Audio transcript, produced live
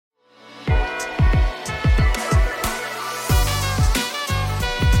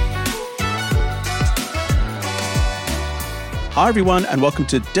Hi everyone and welcome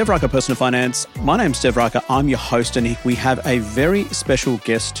to Dev Raka Personal Finance. My name's Dev Raka, I'm your host and we have a very special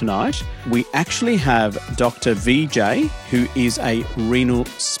guest tonight. We actually have Dr. VJ, who is a renal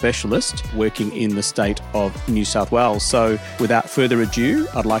specialist working in the state of New South Wales. So without further ado,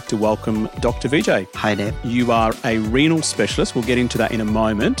 I'd like to welcome Dr. VJ. Hi Dev. You are a renal specialist, we'll get into that in a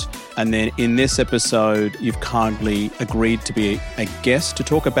moment. And then in this episode, you've kindly agreed to be a guest to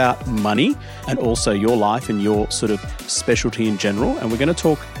talk about money and also your life and your sort of specialty in general. And we're going to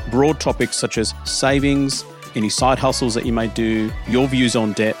talk broad topics such as savings, any side hustles that you may do, your views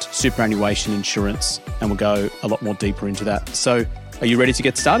on debt, superannuation, insurance, and we'll go a lot more deeper into that. So are you ready to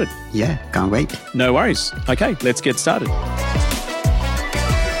get started? Yeah, can't wait. No worries. Okay, let's get started.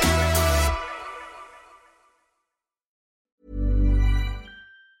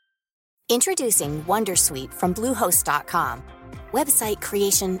 Introducing Wondersuite from Bluehost.com. Website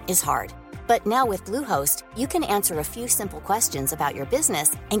creation is hard, but now with Bluehost, you can answer a few simple questions about your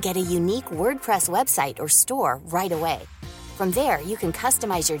business and get a unique WordPress website or store right away. From there, you can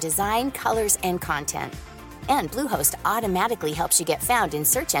customize your design, colors, and content. And Bluehost automatically helps you get found in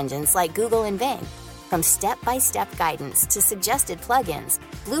search engines like Google and Bing. From step-by-step guidance to suggested plugins,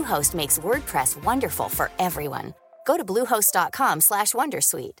 Bluehost makes WordPress wonderful for everyone. Go to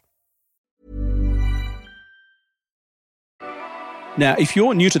bluehost.com/wondersuite. Now, if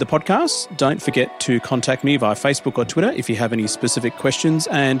you're new to the podcast, don't forget to contact me via Facebook or Twitter if you have any specific questions.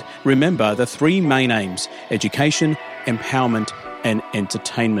 And remember the three main aims: education, empowerment, and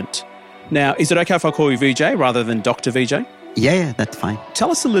entertainment. Now, is it okay if I call you VJ rather than Dr. VJ? Yeah, that's fine.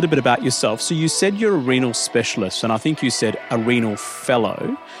 Tell us a little bit about yourself. So you said you're a renal specialist, and I think you said a renal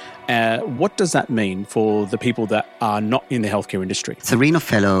fellow. What does that mean for the people that are not in the healthcare industry? So Renal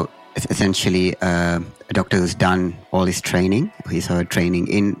Fellow is essentially a doctor who's done all his training. He's training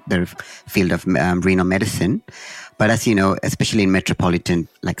in the field of renal medicine. But as you know, especially in metropolitan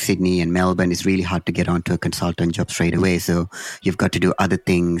like Sydney and Melbourne, it's really hard to get onto a consultant job straight away. So you've got to do other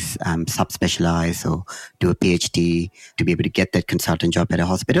things, subspecialize or do a PhD to be able to get that consultant job at a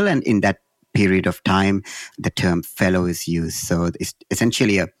hospital. And in that period of time, the term fellow is used. So it's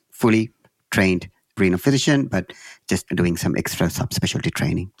essentially a fully trained renal physician, but just doing some extra subspecialty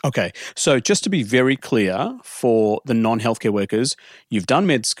training. Okay. So just to be very clear for the non-healthcare workers, you've done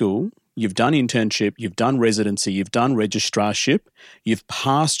med school, you've done internship, you've done residency, you've done registrarship, you've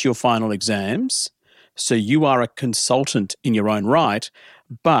passed your final exams. So you are a consultant in your own right,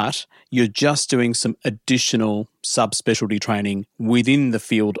 but you're just doing some additional subspecialty training within the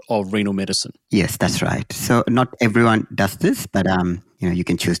field of renal medicine. Yes, that's right. So not everyone does this, but you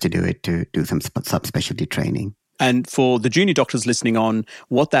can choose to do it, to do some subspecialty training. And for the junior doctors listening on,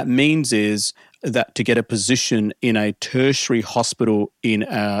 what that means is that to get a position in a tertiary hospital in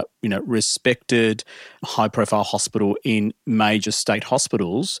a respected, high-profile hospital in major state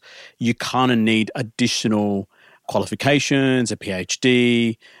hospitals, you kind of need additional qualifications, a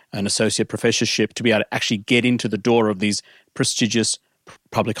PhD, an associate professorship to be able to actually get into the door of these prestigious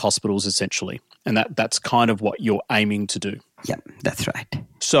public hospitals, essentially. And that's kind of what you're aiming to do. Yeah, that's right.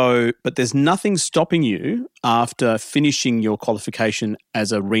 So, but there's nothing stopping you after finishing your qualification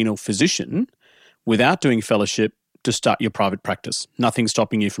as a renal physician without doing fellowship to start your private practice. Nothing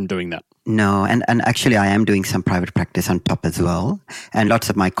stopping you from doing that. No, and actually I am doing some private practice on top as well. And lots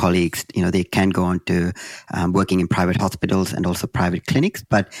of my colleagues, they can go on to working in private hospitals and also private clinics.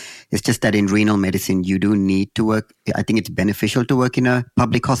 But it's just that in renal medicine, you do need to work. I think it's beneficial to work in a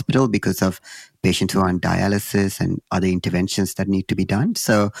public hospital because of patients who are on dialysis and other interventions that need to be done.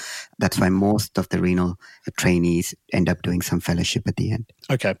 So that's why most of the renal trainees end up doing some fellowship at the end.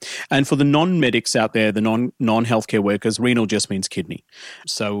 Okay. And for the non-medics out there, the non-healthcare workers, renal just means kidney.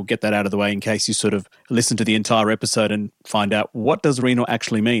 So we'll get that out of the way in case you sort of listen to the entire episode and find out what does renal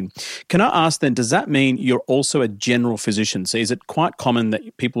actually mean. Can I ask then, does that mean you're also a general physician? So is it quite common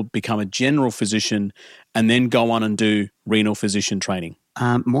that people become a general physician and then go on and do renal physician training?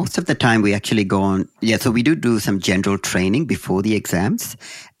 Most of the time we actually go on, so we do some general training before the exams.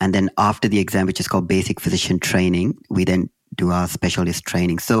 And then after the exam, which is called basic physician training, we then do our specialist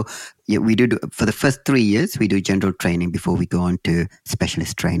training. So we do for the first 3 years, we do general training before we go on to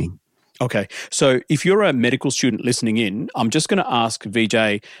specialist training. Okay. So if you're a medical student listening in, I'm just going to ask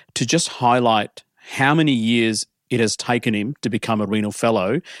VJ to just highlight how many years it has taken him to become a renal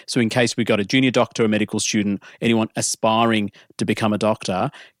fellow. So in case we've got a junior doctor, a medical student, anyone aspiring to become a doctor,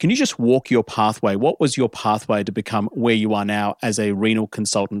 can you just walk your pathway? What was your pathway to become where you are now as a renal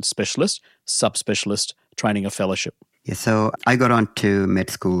consultant specialist, subspecialist, training a fellowship? Yeah, so I got on to med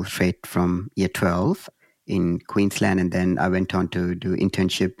school straight from year 12 in Queensland, and then I went on to do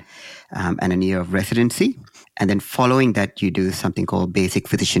internship and a year of residency. And then following that, you do something called basic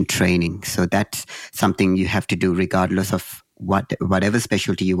physician training. So that's something you have to do regardless of whatever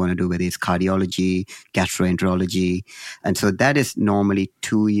specialty you want to do, whether it's cardiology, gastroenterology. And so that is normally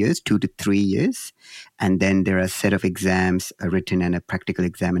 2 years, 2 to 3 years. And then there are a set of exams, a written and a practical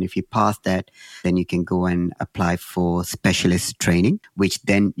exam. And if you pass that, then you can go and apply for specialist training, which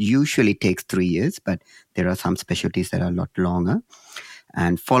then usually takes 3 years, but there are some specialties that are a lot longer.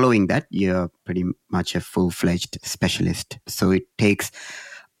 And following that, you're pretty much a full-fledged specialist. So it takes,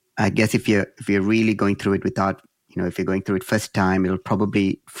 I guess, if you're really going through it without, if you're going through it first time, it'll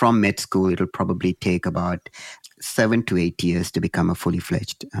probably, from med school, it'll probably take about 7 to 8 years to become a fully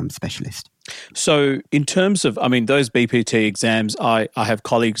fledged specialist. So in terms of, those BPT exams, I have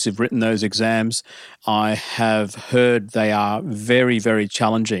colleagues who've written those exams. I have heard they are very, very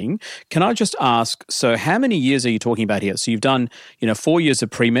challenging. Can I just ask, so how many years are you talking about here? So you've done, 4 years of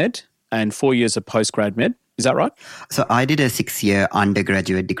pre-med and 4 years of post-grad med. Is that right? So I did a 6-year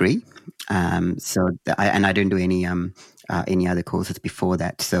undergraduate degree. And I didn't do any other courses before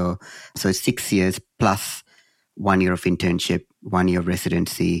that. So 6 years plus 1 year of internship, 1 year of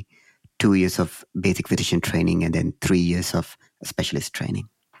residency, 2 years of basic physician training, and then 3 years of specialist training.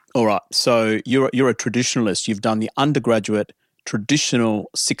 All right. So you're a traditionalist. You've done the undergraduate traditional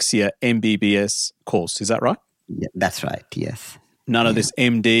 6-year MBBS course. Is that right? Yeah, that's right. Yes. None of this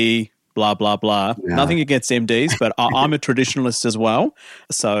MD, blah, blah, blah. No. Nothing against MDs, but I'm a traditionalist as well.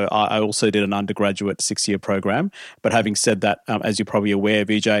 So I also did an undergraduate 6-year program. But having said that, as you're probably aware,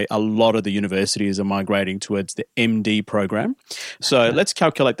 Vijay, a lot of the universities are migrating towards the MD program. So let's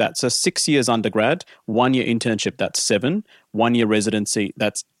calculate that. So 6 years undergrad, 1 year internship, that's 7. 1 year residency,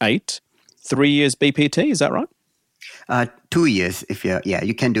 that's 8. 3 years BPT, is that right? 2 years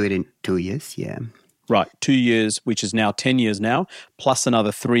you can do it in 2 years, yeah. Right, 2 years, which is now 10 years now, plus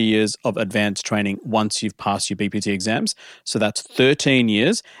another 3 years of advanced training once you've passed your BPT exams. So that's 13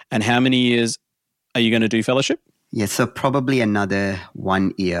 years. And how many years are you going to do fellowship? Yeah, so probably another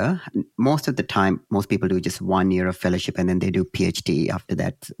 1 year. Most of the time, most people do just 1 year of fellowship and then they do PhD after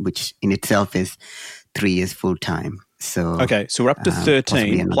that, which in itself is 3 years full time. So okay, so we're up to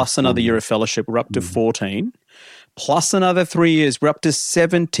 13 plus another year of fellowship. We're up to 14 plus another 3 years. We're up to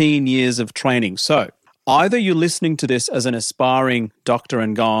 17 years of training. So either you're listening to this as an aspiring doctor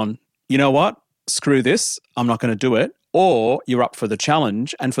and gone, you know what, screw this, I'm not going to do it, or you're up for the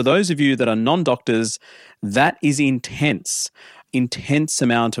challenge. And for those of you that are non-doctors, that is intense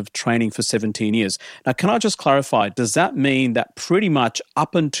amount of training for 17 years. Now, can I just clarify, does that mean that pretty much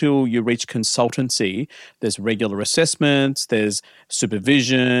up until you reach consultancy, there's regular assessments, there's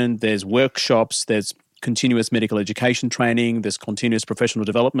supervision, there's workshops, there's continuous medical education training, there's continuous professional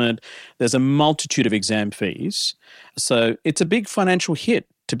development, there's a multitude of exam fees. So it's a big financial hit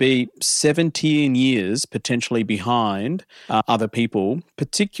to be 17 years potentially behind other people,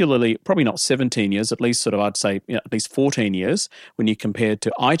 particularly probably not 17 years, at least sort of I'd say at least 14 years when you compare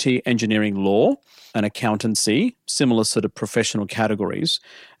to IT, engineering, law and accountancy, similar sort of professional categories.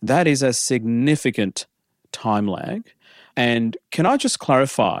 That is a significant time lag. And can I just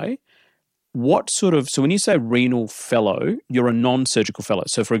clarify, so when you say renal fellow, you're a non-surgical fellow.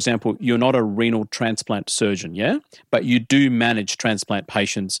 So for example, you're not a renal transplant surgeon, yeah? But you do manage transplant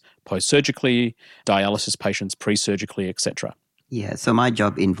patients post-surgically, dialysis patients pre-surgically, etc. Yeah, so my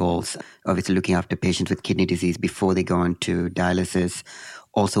job involves obviously looking after patients with kidney disease before they go on to dialysis,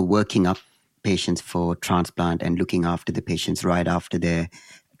 also working up patients for transplant and looking after the patients right after their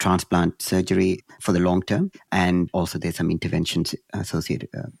transplant surgery for the long term. And also there's some interventions associated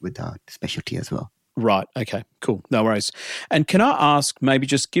with our specialty as well. Right. Okay, cool. No worries. And can I ask, maybe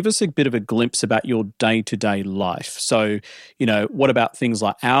just give us a bit of a glimpse about your day-to-day life. So, what about things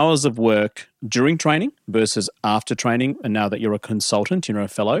like hours of work during training versus after training? And now that you're a consultant, you're a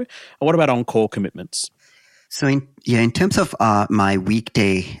fellow. And what about on-call commitments? So in terms of my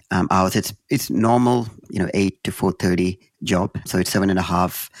weekday hours, it's normal, 8 to 4:30 job. So it's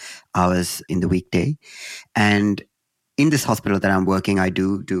 7.5 hours in the weekday. And in this hospital that I'm working, I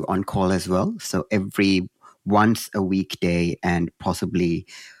do on call as well. So once a weekday and possibly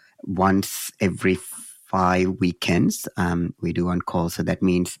once every 5 weekends, we do on call. So that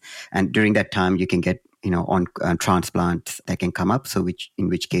means, and during that time you can get on transplants that can come up. So in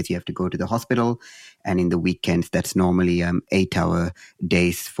which case you have to go to the hospital. And in the weekends, that's normally 8-hour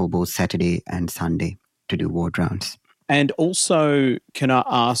days for both Saturday and Sunday to do ward rounds. And also, can I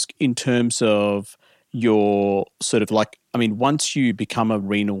ask in terms of your sort of once you become a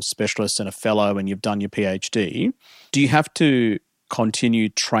renal specialist and a fellow and you've done your PhD, do you have to continue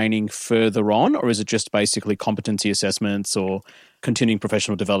training further on, or is it just basically competency assessments, or continuing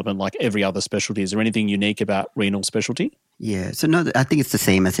professional development like every other specialty. Is there anything unique about renal specialty? Yeah, so no, I think it's the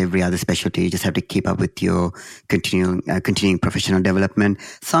same as every other specialty. You just have to keep up with your continuing professional development.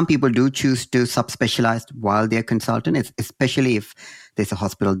 Some people do choose to subspecialize while they're consultant, especially if there's a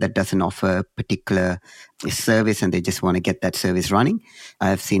hospital that doesn't offer a particular service and they just want to get that service running.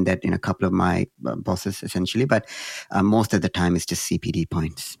 I've seen that in a couple of my bosses, essentially, but most of the time it's just CPD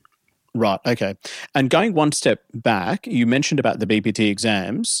points. Right, okay. And going one step back, you mentioned about the BPT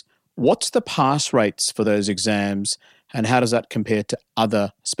exams. What's the pass rates for those exams? And how does that compare to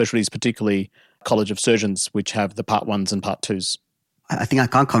other specialties, particularly College of Surgeons, which have the Part 1s and Part 2s? I think I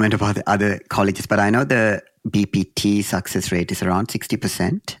can't comment about the other colleges, but I know the BPT success rate is around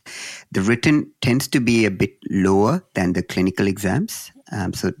 60%. The written tends to be a bit lower than the clinical exams.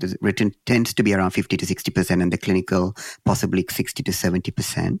 So the written tends to be around 50 to 60% and the clinical possibly 60 to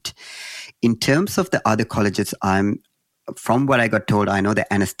 70%. In terms of the other colleges, from what I got told, I know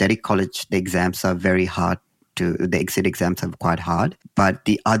the anesthetic college, the exams are very hard. The exit exams are quite hard, but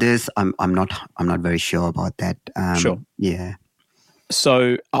the others, I'm not very sure about that. Sure. Yeah.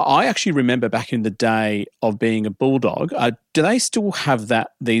 So I actually remember back in the day of being a bulldog. Do they still have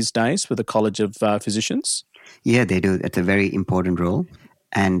that these days with the College of Physicians? Yeah, they do. It's a very important role,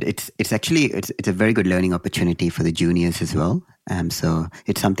 and it's a very good learning opportunity for the juniors as well. So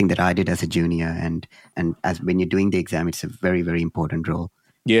it's something that I did as a junior, and as when you're doing the exam, it's a very, very important role.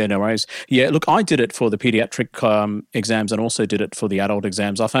 Yeah, no worries. Yeah, look, I did it for the pediatric exams and also did it for the adult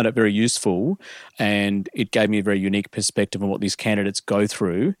exams. I found it very useful and it gave me a very unique perspective on what these candidates go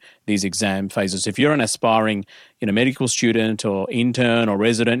through, these exam phases. If you're an aspiring medical student or intern or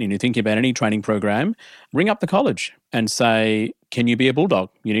resident and you're thinking about any training program, ring up the college and say, can you be a bulldog?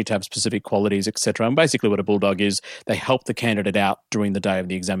 You need to have specific qualities, etc. And basically what a bulldog is, they help the candidate out during the day of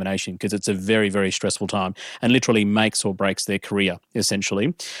the examination because it's a very, very stressful time and literally makes or breaks their career,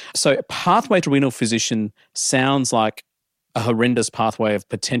 essentially. So pathway to renal physician sounds like a horrendous pathway of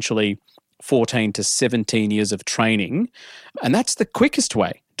potentially 14 to 17 years of training. And that's the quickest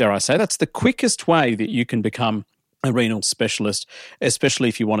way, dare I say, that's the quickest way that you can become a renal specialist, especially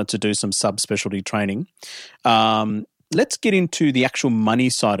if you wanted to do some subspecialty training. Let's get into the actual money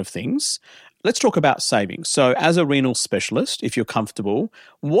side of things. Let's talk about savings. So as a renal specialist, if you're comfortable,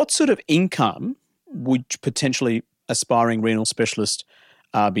 what sort of income would potentially aspiring renal specialist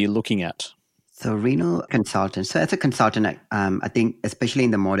be looking at? So renal consultant. So as a consultant, I think especially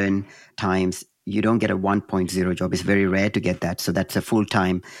in the modern times, you don't get a 1.0 job. It's very rare to get that. So that's a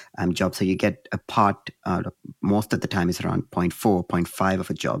full-time job. So you get a part, most of the time is around 0.4, 0.5 of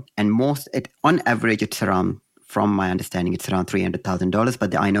a job. And on average, it's around, from my understanding, it's around $300,000.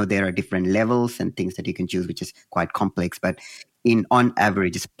 But I know there are different levels and things that you can choose, which is quite complex. But on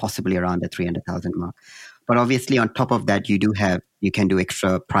average, it's possibly around the 300,000 mark. But obviously, on top of that, you can do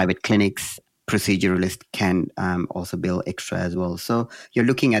extra private clinics. Proceduralist can also bill extra as well. So you're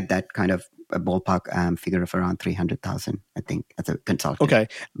looking at that kind of a ballpark figure of around 300,000, I think, as a consultant. Okay.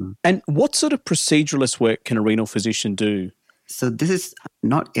 And what sort of proceduralist work can a renal physician do? So this is,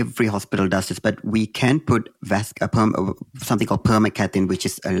 not every hospital does this, but we can put something called permacath, which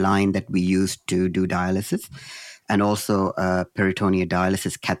is a line that we use to do dialysis, and also a peritoneal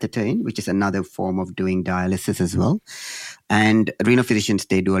dialysis catheter which is another form of doing dialysis as well. And renal physicians,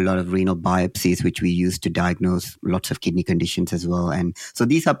 they do a lot of renal biopsies, which we use to diagnose lots of kidney conditions as well. And so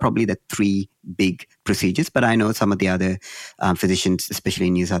these are probably the three big procedures. But I know some of the other physicians, especially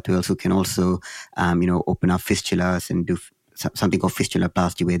in New South Wales, who can also, open up fistulas and do something called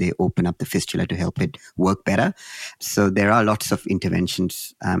fistuloplasty, where they open up the fistula to help it work better. So there are lots of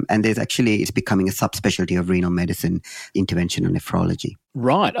interventions. And it's becoming a subspecialty of renal medicine, interventional nephrology.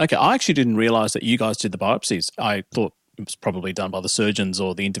 Right. Okay. I actually didn't realise that you guys did the biopsies. I thought it was probably done by the surgeons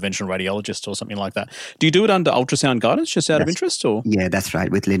or the interventional radiologist or something like that. Do you do it under ultrasound guidance, just out of interest? Or yeah, that's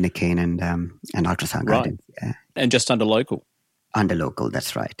right, with lidocaine and ultrasound guidance. Yeah. And just under local? Under local,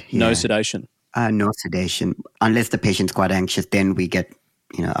 that's right. Yeah. No sedation? No sedation. Unless the patient's quite anxious, then we get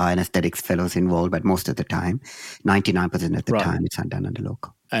our anesthetics fellows involved, but most of the time, 99% of the time, it's done under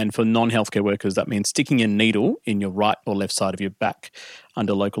local. And for non-healthcare workers, that means sticking a needle in your right or left side of your back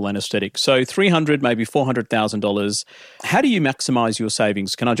under local anaesthetic. So $300,000, maybe $400,000. How do you maximise your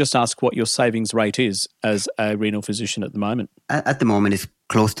savings? Can I just ask what your savings rate is as a renal physician at the moment? At the moment, it's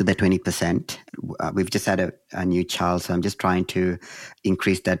close to the 20%. We've just had a new child, so I'm just trying to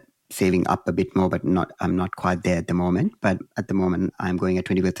increase that saving up a bit more, but I'm not quite there at the moment. But at the moment, I'm going at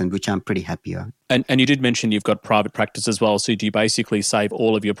 20%, which I'm pretty happy on. And you did mention you've got private practice as well. So do you basically save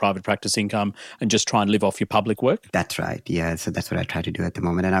all of your private practice income and just try and live off your public work? That's right. Yeah. So that's what I try to do at the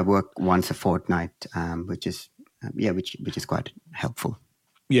moment. And I work once a fortnight, which is which is quite helpful.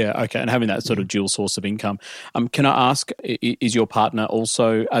 Yeah, okay. And having that sort of dual source of income. Can I ask, is your partner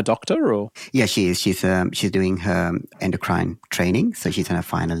also a doctor or? Yeah, she is. She's doing her endocrine training, so she's in her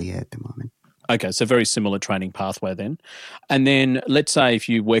final year at the moment. Okay, so very similar training pathway then. And then let's say if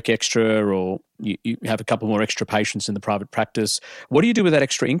you work extra or you have a couple more extra patients in the private practice, what do you do with that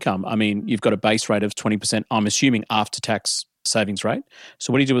extra income? I mean, you've got a base rate of 20%, I'm assuming after-tax savings rate.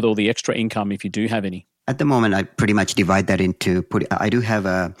 So what do you do with all the extra income if you do have any? At the moment, I pretty much divide that into, I do have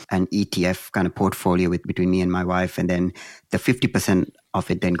an ETF kind of portfolio between me and my wife, and then the 50%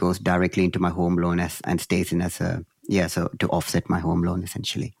 of it then goes directly into my home loan and stays in as so to offset my home loan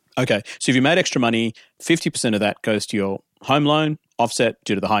essentially. Okay, so if you made extra money, 50% of that goes to your home loan, offset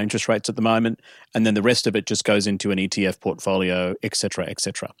due to the high interest rates at the moment, and then the rest of it just goes into an ETF portfolio, et cetera, et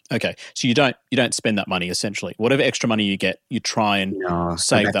cetera. Okay, so you don't spend that money essentially. Whatever extra money you get, you try and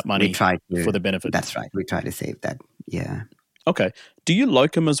save that money for the benefit. That's right. We try to save that, yeah. Okay. Do you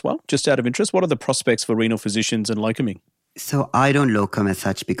locum as well, just out of interest? What are the prospects for renal physicians and locuming? So I don't locum as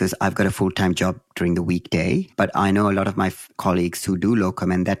such because I've got a full-time job during the weekday, but I know a lot of my colleagues who do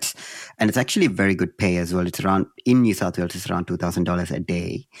locum, and it's actually very good pay as well. It's around, in New South Wales, it's around $2,000 a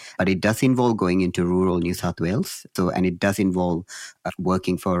day, but it does involve going into rural New South Wales. And it does involve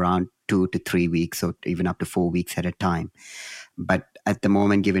working for around 2 to 3 weeks or even up to 4 weeks at a time. But at the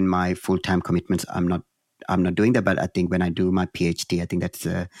moment, given my full-time commitments, I'm not doing that, but I think when I do my PhD, I think that's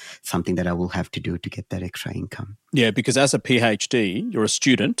something that I will have to do to get that extra income. Yeah, because as a PhD, you're a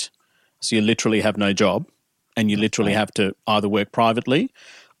student, so you literally have no job and you literally have to either work privately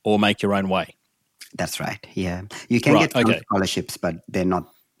or make your own way. That's right, yeah. You can get some scholarships, but they're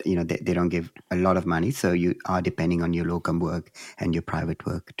not, they don't give a lot of money, so you are depending on your locum work and your private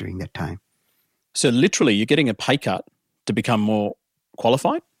work during that time. So literally you're getting a pay cut to become more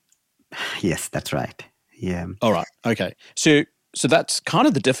qualified? Yes, that's right. Yeah. All right. Okay. So that's kind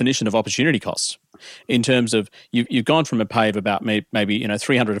of the definition of opportunity cost in terms of you've gone from a pay of about maybe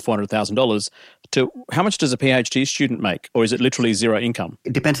 $300,000 to $400,000 to how much does a PhD student make, or is it literally zero income?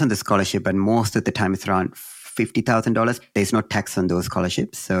 It depends on the scholarship, but most of the time it's around $50,000. There's no tax on those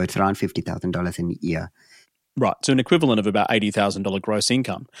scholarships, so it's around $50,000 in a year. Right. So an equivalent of about $80,000 gross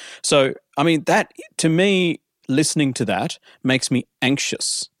income. So I mean that, to me, listening to that makes me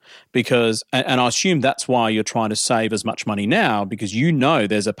anxious. Because, and I assume that's why you're trying to save as much money now, because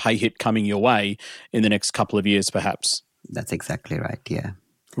there's a pay hit coming your way in the next couple of years perhaps. That's exactly right, yeah.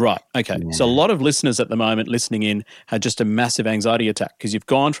 Right, okay. Yeah. So a lot of listeners at the moment listening in had just a massive anxiety attack because you've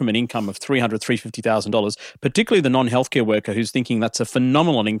gone from an income of $300,000, $350,000, particularly the non-healthcare worker who's thinking that's a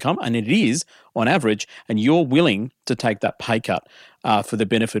phenomenal income, and it is on average, and you're willing to take that pay cut for the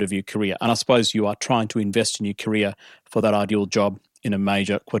benefit of your career. And I suppose you are trying to invest in your career for that ideal job in a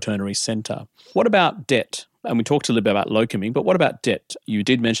major quaternary centre. What about debt? And we talked a little bit about locuming, but what about debt? You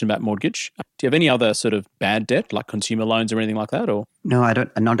did mention about mortgage. Do you have any other sort of bad debt, like consumer loans or anything like that? Or no, I don't.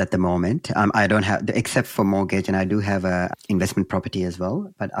 Not at the moment. I don't have, except for mortgage, and I do have a investment property as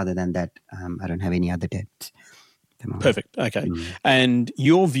well. But other than that, I don't have any other debts. Perfect. Okay. And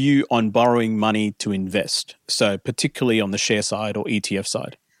your view on borrowing money to invest, so particularly on the share side or ETF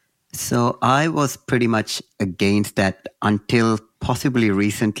side? So I was pretty much against that until possibly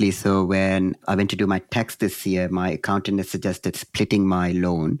recently. So when I went to do my tax this year, my accountant has suggested splitting my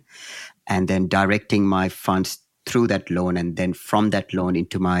loan and then directing my funds through that loan and then from that loan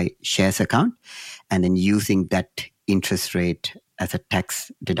into my shares account and then using that interest rate as a tax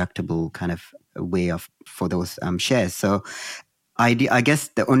deductible kind of way for those shares. So I guess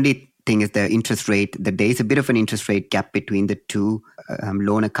the only thing is the interest rate. There is a bit of an interest rate gap between the two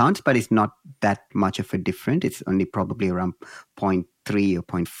loan accounts, but it's not that much of a difference. It's only probably around 0.3 or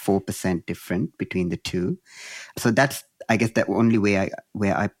 0.4% different between the two. So that's, I guess, the only way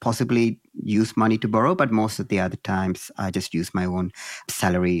where I possibly use money to borrow. But most of the other times, I just use my own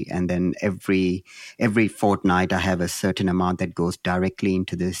salary, and then every fortnight, I have a certain amount that goes directly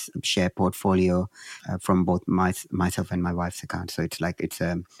into this share portfolio from both myself and my wife's account. So it's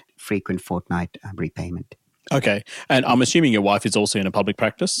a frequent fortnight repayment. Okay. And I'm assuming your wife is also in a public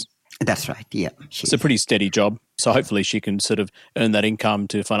practice? That's right, yeah. It's a pretty steady job. So hopefully she can sort of earn that income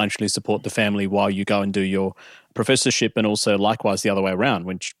to financially support the family while you go and do your professorship, and also likewise the other way around.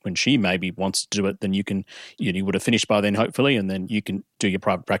 When she maybe wants to do it, then you would have finished by then hopefully, and then you can do your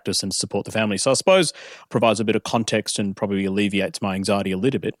private practice and support the family. So I suppose provides a bit of context and probably alleviates my anxiety a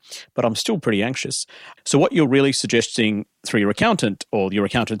little bit, but I'm still pretty anxious. So what you're really suggesting through your accountant, or your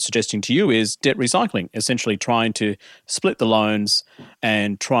accountant suggesting to you, is debt recycling, essentially trying to split the loans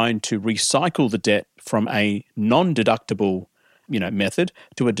and trying to recycle the debt from a non-deductible method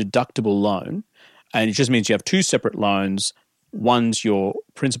to a deductible loan. And it just means you have two separate loans. One's your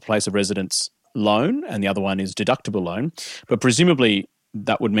principal place of residence loan and the other one is deductible loan. But presumably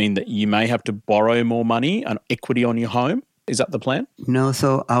that would mean that you may have to borrow more money and equity on your home. Is that the plan? No,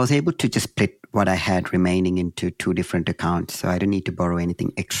 so I was able to just split what I had remaining into two different accounts. So I don't need to borrow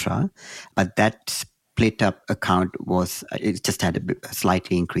anything extra. But that split up account it just had a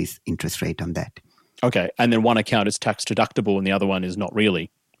slightly increased interest rate on that. Okay. And then one account is tax deductible and the other one is not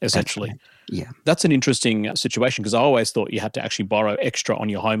really, essentially. That's right. Yeah. That's an interesting situation because I always thought you had to actually borrow extra on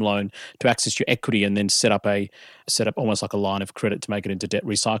your home loan to access your equity and then set up almost like a line of credit to make it into debt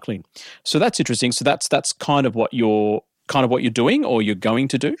recycling. So that's interesting. So that's kind of what you're doing or you're going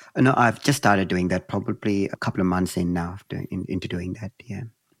to do? No, I've just started doing that probably a couple of months in now into doing that, yeah.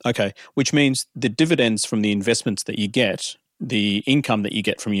 Okay, which means the dividends from the investments that you get, the income that you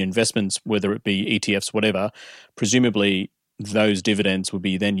get from your investments, whether it be ETFs, whatever, presumably those dividends will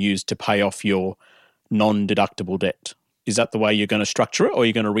be then used to pay off your non-deductible debt. Is that the way you're going to structure it or are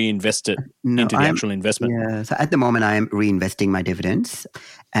you going to reinvest it into the actual investment? Yeah, so at the moment I am reinvesting my dividends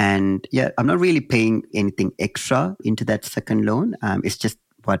and I'm not really paying anything extra into that second loan. It's just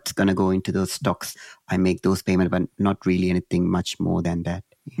what's going to go into those stocks. I make those payments, but not really anything much more than that.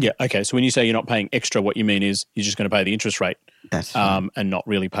 Yeah, okay. So when you say you're not paying extra, what you mean is you're just going to pay the interest rate and not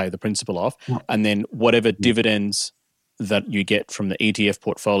really pay the principal off. Yeah. And then whatever dividends that you get from the ETF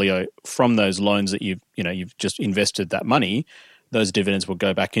portfolio from those loans that you've just invested that money, those dividends will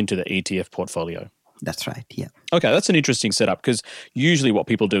go back into the ETF portfolio. That's right, yeah. Okay, that's an interesting setup because usually what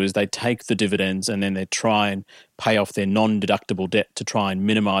people do is they take the dividends and then they try and pay off their non-deductible debt to try and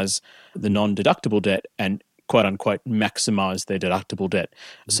minimize the non-deductible debt and quote unquote maximize their deductible debt.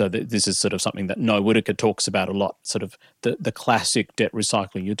 So this is sort of something that Noah Whitaker talks about a lot, sort of the classic debt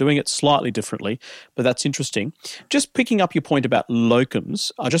recycling. You're doing it slightly differently, but that's interesting. Just picking up your point about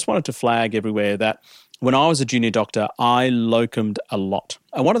locums, I just wanted to flag everywhere that when I was a junior doctor, I locumed a lot.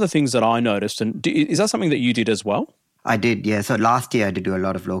 And one of the things that I noticed, and is that something that you did as well? I did, yeah. So last year I did do a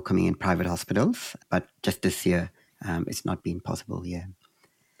lot of locuming in private hospitals, but just this year it's not been possible, yeah.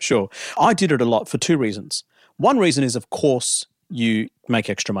 Sure. I did it a lot for two reasons. One reason is, of course, you make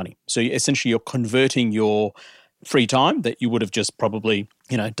extra money. So essentially you're converting your free time that you would have just probably,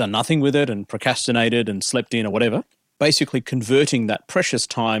 done nothing with it and procrastinated and slept in or whatever, basically converting that precious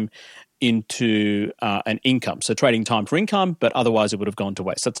time into an income. So trading time for income, but otherwise it would have gone to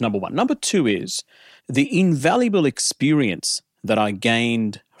waste. That's number one. Number two is the invaluable experience that I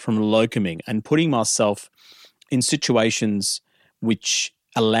gained from locuming and putting myself in situations which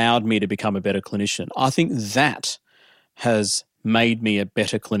allowed me to become a better clinician. I think that has made me a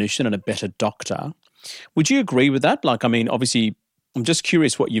better clinician and a better doctor. Would you agree with that? Obviously, I'm just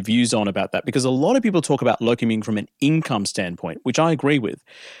curious what your views on about that because a lot of people talk about locuming from an income standpoint, which I agree with.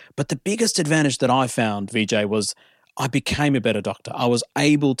 But the biggest advantage that I found, Vijay, was I became a better doctor. I was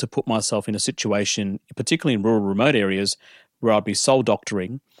able to put myself in a situation, particularly in rural, remote areas, where I'd be sole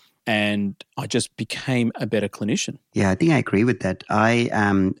doctoring, and I just became a better clinician. Yeah, I think I agree with that. I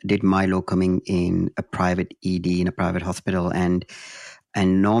did my locuming in a private ED in a private hospital, and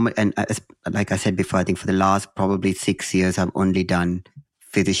like I said before, I think for the last probably 6 years, I've only done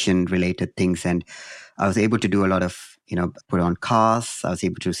physician-related things, and I was able to do a lot of put on casts. I was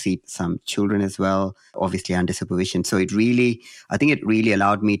able to see some children as well, obviously under supervision. So I think it really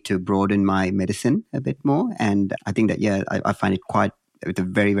allowed me to broaden my medicine a bit more, and I think that I find it's a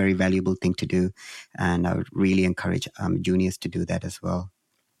very, very valuable thing to do. And I would really encourage juniors to do that as well.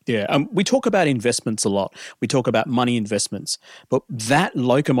 Yeah, we talk about investments a lot. We talk about money investments. But that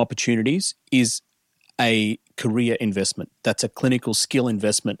locum opportunities is a career investment. That's a clinical skill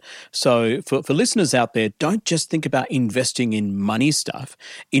investment. So for listeners out there, don't just think about investing in money stuff.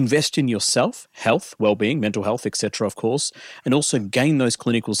 Invest in yourself, health, well-being, mental health, etc., of course, and also gain those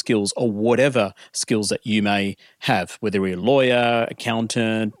clinical skills or whatever skills that you may have, whether you're a lawyer,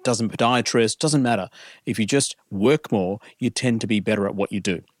 accountant, podiatrist, doesn't matter. If you just work more, you tend to be better at what you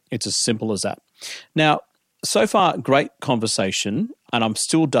do. It's as simple as that. Now, so far, great conversation, and I'm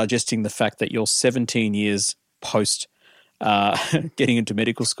still digesting the fact that you're 17 years post getting into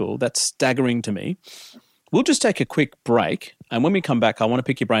medical school. That's staggering to me. We'll just take a quick break, and when we come back, I want to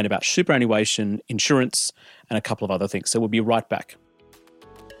pick your brain about superannuation, insurance, and a couple of other things. So we'll be right back.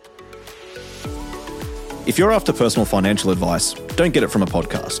 If you're after personal financial advice, don't get it from a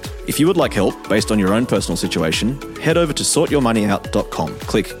podcast. If you would like help based on your own personal situation, head over to sortyourmoneyout.com.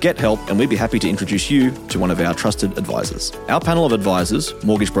 Click Get Help and we'd be happy to introduce you to one of our trusted advisors. Our panel of advisors,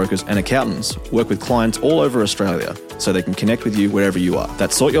 mortgage brokers and accountants work with clients all over Australia so they can connect with you wherever you are.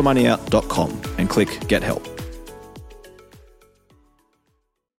 That's sortyourmoneyout.com and click Get Help.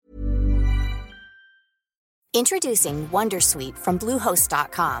 Introducing Wondersuite from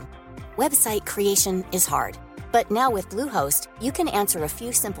Bluehost.com. Website creation is hard, but now with Bluehost, you can answer a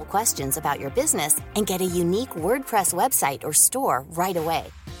few simple questions about your business and get a unique WordPress website or store right away.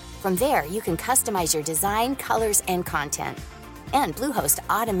 From there, you can customize your design, colors, and content. And Bluehost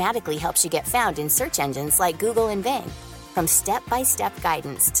automatically helps you get found in search engines like Google and Bing. From step-by-step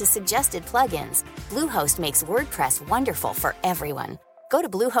guidance to suggested plugins, Bluehost makes WordPress wonderful for everyone. Go to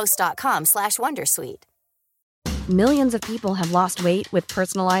bluehost.com/wondersuite. Millions of people have lost weight with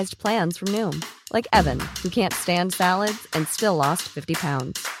personalized plans from Noom. Like Evan, who can't stand salads and still lost 50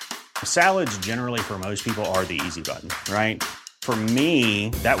 pounds. Salads generally for most people are the easy button, right? For me,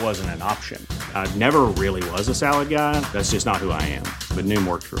 that wasn't an option. I never really was a salad guy. That's just not who I am. But Noom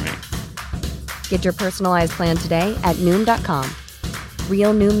worked for me. Get your personalized plan today at Noom.com.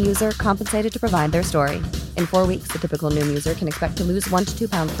 Real Noom user compensated to provide their story. In 4 weeks, the typical Noom user can expect to lose 1 to 2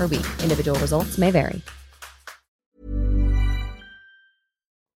 pounds per week. Individual results may vary.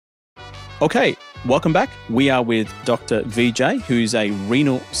 Okay, welcome back. We are with Dr. Vijay, who's a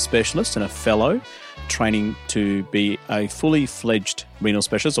renal specialist and a fellow, training to be a fully fledged renal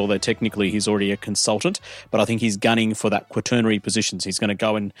specialist, although technically he's already a consultant, but I think he's gunning for that quaternary positions. He's going to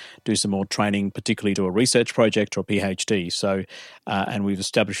go and do some more training, particularly to a research project or a PhD. So, and we've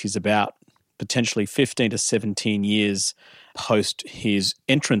established he's about potentially 15 to 17 years post his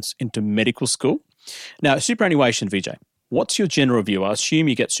entrance into medical school. Now, superannuation, Vijay, what's your general view? I assume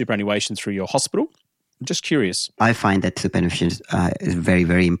you get superannuation through your hospital. I'm just curious. I find that superannuation is very,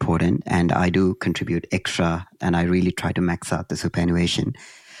 very important, and I do contribute extra, and I really try to max out the superannuation.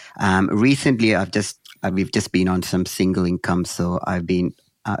 Recently, we've just been on some single income, so I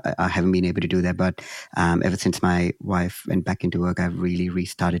haven't been able to do that. But ever since my wife went back into work, I've really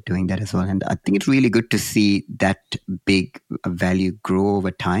restarted doing that as well. And I think it's really good to see that big value grow over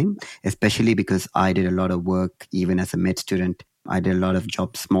time, especially because I did a lot of work even as a med student. I did a lot of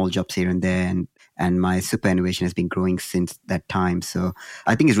jobs, small jobs here and there, and my superannuation has been growing since that time. So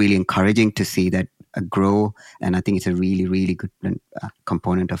I think it's really encouraging to see that grow, and I think it's a really, really good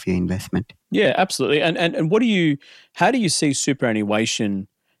component of your investment. Yeah, absolutely. And how do you see superannuation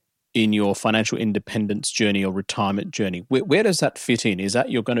in your financial independence journey or retirement journey? Where does that fit in? Is that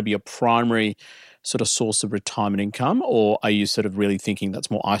you're going to be a primary sort of source of retirement income, or are you sort of really thinking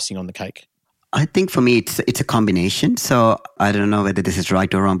that's more icing on the cake? I think for me, it's a combination. So I don't know whether this is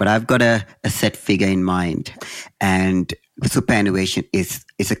right or wrong, but I've got a set figure in mind, and superannuation is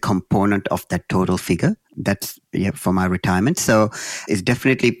a component of that total figure. That's for my retirement. So it's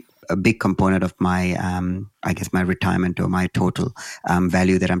definitely a big component of my, my retirement or my total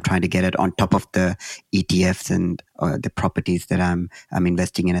value that I'm trying to get at on top of the ETFs and the properties that I'm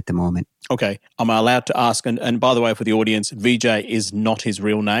investing in at the moment. Okay. Am I allowed to ask, and by the way, for the audience, Vijay is not his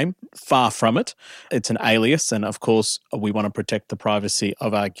real name. Far from it. It's an alias. And of course, we want to protect the privacy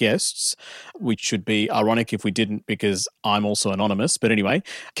of our guests, which should be ironic if we didn't, because I'm also anonymous. But anyway,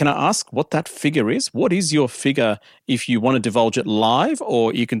 can I ask what that figure is? What is your figure if you want to divulge it live,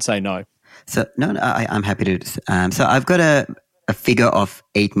 or you can say no? So, no, I'm happy to. So I've got a figure of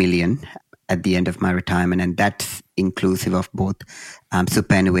 8 million at the end of my retirement, and that's inclusive of both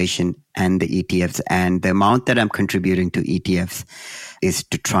superannuation and the ETFs. And the amount that I'm contributing to ETFs is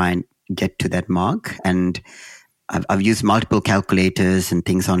to try and get to that mark. And I've used multiple calculators and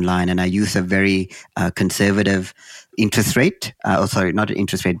things online, and I use a very conservative interest rate. Not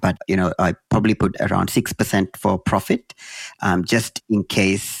interest rate, but I probably put around 6% for profit, just in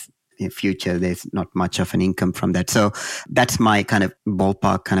case in future there's not much of an income from that. So that's my kind of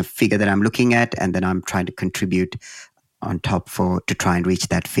ballpark kind of figure that I'm looking at, and then I'm trying to contribute on top to try and reach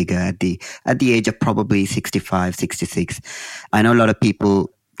that figure at the age of probably 65, 66. I know a lot of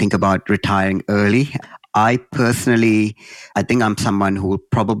people think about retiring early. I personally, I think I'm someone who will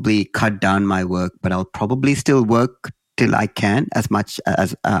probably cut down my work, but I'll probably still work till I can, as much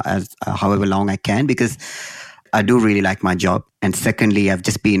as however long I can, because I do really like my job. And secondly, I've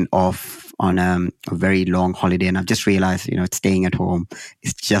just been off on a very long holiday, and I've just realized, staying at home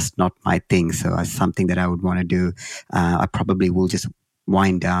is just not my thing. So it's something that I would want to do. I probably will just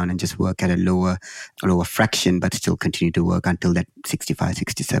wind down and just work at a lower fraction, but still continue to work until that 65,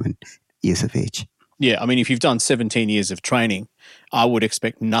 67 years of age. Yeah, I mean, if you've done 17 years of training, I would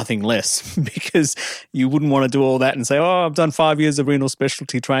expect nothing less, because you wouldn't want to do all that and say, oh, I've done 5 years of renal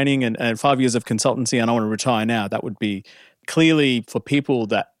specialty training and 5 years of consultancy and I want to retire now. That would be clearly, for people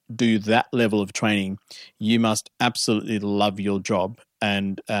that do that level of training, you must absolutely love your job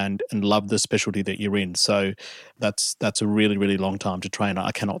and love the specialty that you're in. So that's a really, really long time to train.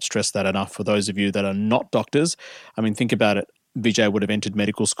 I cannot stress that enough. For those of you that are not doctors, I mean, think about it. Vijay would have entered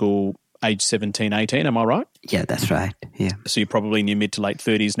medical school age 17, 18, am I right? Yeah, that's right. Yeah. So you're probably in your mid to late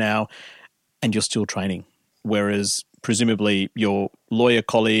 30s now and you're still training. Whereas presumably your lawyer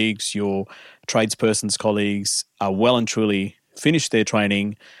colleagues, your tradesperson's colleagues are well and truly finished their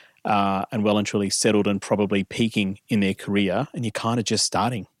training and well and truly settled and probably peaking in their career, and you're kind of just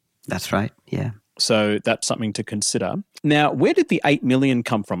starting. That's right. Yeah. So that's something to consider. Now, where did the 8 million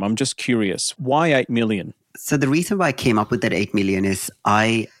come from? I'm just curious. Why 8 million? So the reason why I came up with that 8 million is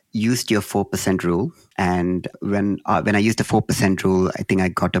I used your 4% rule. And when I used the 4% rule, I think I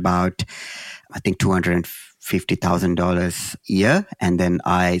got about, $250,000 a year. And then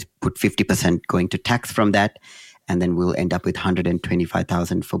I put 50% going to tax from that. And then we'll end up with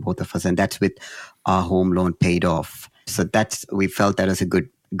 125,000 for both of us. And that's with our home loan paid off. So we felt that was a good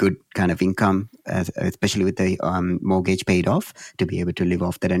kind of income, especially with the mortgage paid off, to be able to live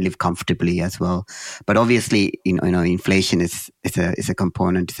off that and live comfortably as well. But obviously, inflation is a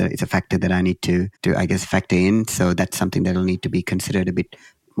component, it's a factor that I need to I guess factor in. So that's something that will need to be considered a bit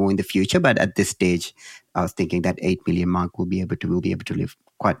more in the future. But at this stage, I was thinking that 8 million mark we'll be able to live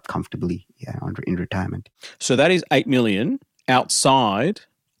quite comfortably in retirement. So that is 8 million outside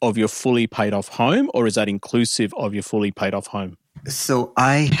of your fully paid off home, or is that inclusive of your fully paid off home? So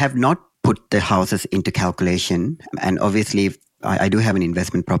I have not put the houses into calculation, and obviously I do have an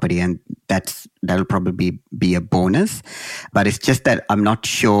investment property, and that'll probably be a bonus. But it's just that I'm not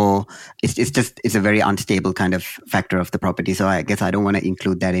sure. It's a very unstable kind of factor of the property. So I guess I don't want to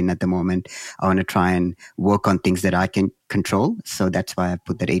include that in at the moment. I want to try and work on things that I can control. So that's why I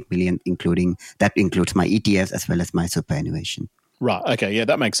put that 8 million, that includes my ETFs as well as my superannuation. Right. Okay. Yeah,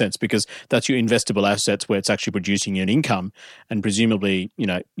 that makes sense because that's your investable assets where it's actually producing you an income, and presumably,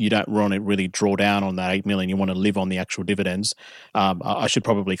 you don't want to really draw down on that 8 million. You want to live on the actual dividends. I should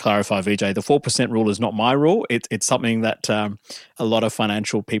probably clarify, Vijay, the 4% rule is not my rule. It's something that a lot of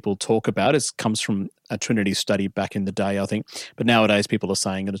financial people talk about. It comes from a Trinity study back in the day, I think. But nowadays, people are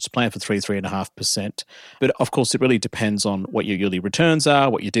saying that it's planned for 3.5%. But of course, it really depends on what your yearly returns are,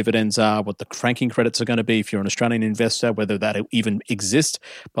 what your dividends are, what the franking credits are going to be if you're an Australian investor, whether that even exist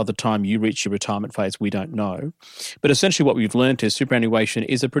by the time you reach your retirement phase, we don't know. But essentially what we've learned is superannuation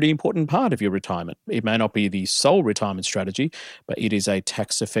is a pretty important part of your retirement. It may not be the sole retirement strategy, but it is a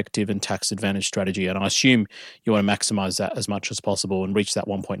tax-effective and tax-advantaged strategy. And I assume you want to maximise that as much as possible and reach that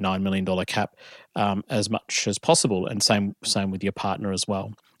 $1.9 million cap as much as possible, and same with your partner as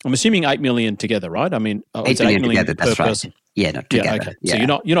well. I'm assuming 8 million together, right? I mean, 8 million together, that's per right. person. Yeah, not together. Yeah, okay. Yeah.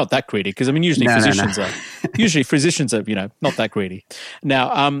 So you're not that greedy, because I mean, usually physicians are not that greedy.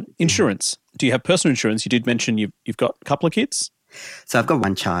 Now, insurance. Do you have personal insurance? You did mention you've got a couple of kids. So I've got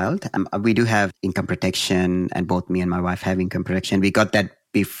one child. We do have income protection, and both me and my wife have income protection. We got that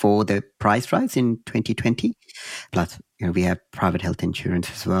before the price rise in 2020. Plus, we have private health insurance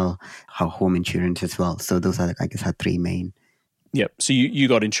as well, our home insurance as well. So those are, I guess, our three main. Yep. So you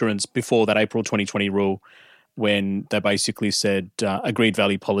got insurance before that April 2020 rule, when they basically said agreed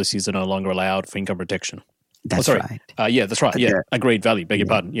value policies are no longer allowed for income protection. That's right. Yeah, that's right. Yeah, agreed value. Beg your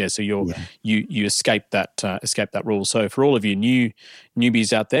pardon. Yeah, so you escaped that rule. So for all of you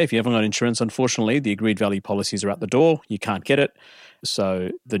newbies out there, if you haven't got insurance, unfortunately, the agreed value policies are at the door. You can't get it. So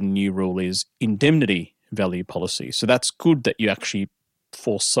the new rule is indemnity value policy. So that's good that you actually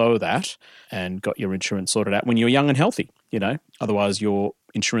foresaw that and got your insurance sorted out when you were young and healthy. Otherwise your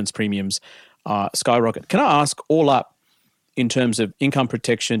insurance premiums skyrocket. Can I ask, all up, in terms of income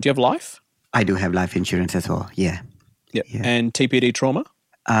protection, do you have life? I do have life insurance as well, yeah. Yep. Yeah. And TPD trauma?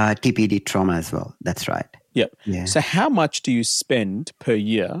 TPD trauma as well, that's right. Yep. Yeah. So how much do you spend per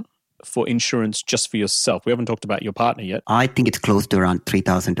year for insurance just for yourself? We haven't talked about your partner yet. I think it's close to around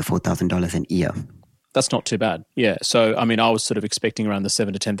 $3,000 to $4,000 a year. That's not too bad. Yeah. So, I mean, I was sort of expecting around the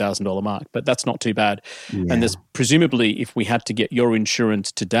 $7,000 to $10,000 mark, but that's not too bad. Yeah. And there's presumably, if we had to get your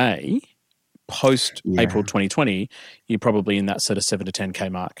insurance today, post April 2020, you're probably in that sort of 7 to 10K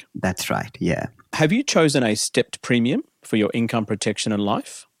mark. That's right. Yeah. Have you chosen a stepped premium for your income protection and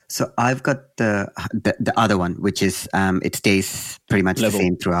life? So I've got the other one, which is it stays pretty much level. The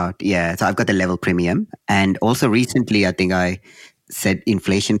same throughout. Yeah. So I've got the level premium, and also recently I think I said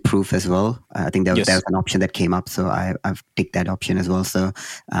inflation proof as well. I think there was an option that came up, so I've ticked that option as well. So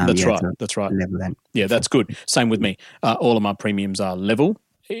that's right. That's right. Level then. Yeah, that's good. Same with me. All of my premiums are level.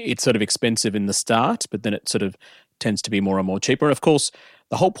 It's sort of expensive in the start, but then it sort of tends to be more and more cheaper. And of course,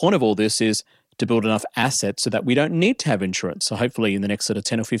 the whole point of all this is to build enough assets so that we don't need to have insurance. So hopefully in the next sort of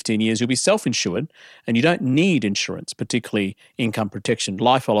 10 or 15 years, you'll be self-insured and you don't need insurance, particularly income protection.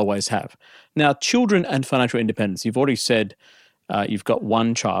 Life I'll always have. Now, children and financial independence. You've already said you've got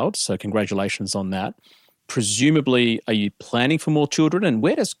one child, so congratulations on that. presumably, are you planning for more children? And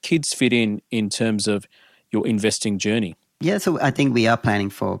where does kids fit in terms of your investing journey? Yeah, so I think we are planning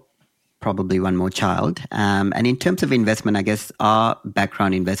for probably one more child. And in terms of investment, I guess our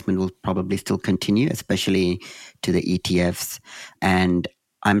background investment will probably still continue, especially to the ETFs. And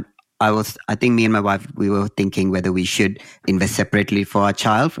I think me and my wife, we were thinking whether we should invest separately for our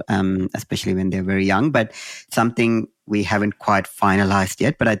child, especially when they're very young, but something we haven't quite finalized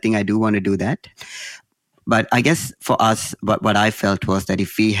yet, but I think I do want to do that. But I guess for us, what I felt was that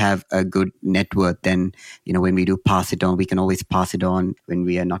if we have a good net worth, then, when we do pass it on, we can always pass it on when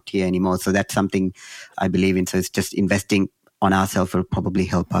we are not here anymore. So that's something I believe in. So it's just investing on ourselves will probably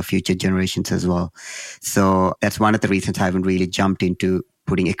help our future generations as well. So that's one of the reasons I haven't really jumped into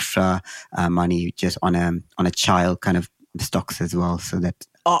putting extra money just on a child kind of stocks as well. So that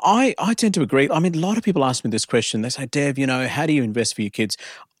I tend to agree. I mean, a lot of people ask me this question. They say, Dev, how do you invest for your kids?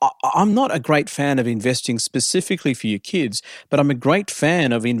 I'm not a great fan of investing specifically for your kids, but I'm a great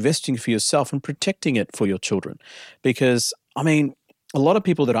fan of investing for yourself and protecting it for your children. Because, I mean, a lot of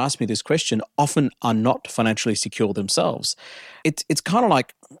people that ask me this question often are not financially secure themselves. It's kind of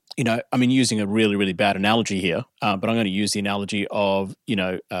like, using a really, really bad analogy here, but I'm going to use the analogy of,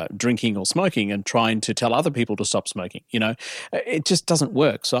 drinking or smoking and trying to tell other people to stop smoking. It just doesn't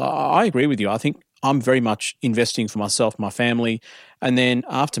work. So I agree with you. I think I'm very much investing for myself, my family, and then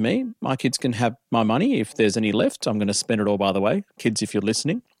after me, my kids can have my money. If there's any left, I'm going to spend it all, by the way, kids, if you're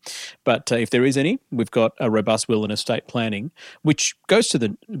listening. But if there is any, we've got a robust will and estate planning, which goes to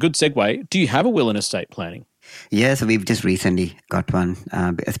the good segue. Do you have a will and estate planning? Yeah, so we've just recently got one,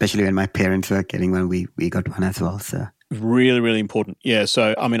 especially when my parents were getting one, we got one as well. So really, really important. Yeah,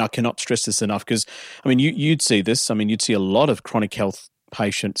 so, I cannot stress this enough because, you'd see this. You'd see a lot of chronic health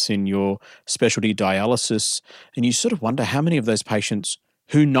patients in your specialty dialysis, and you sort of wonder how many of those patients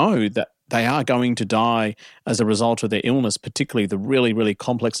who know that they are going to die as a result of their illness, particularly the really, really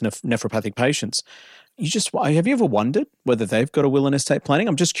complex nephropathic patients. Have you ever wondered whether they've got a will and estate planning?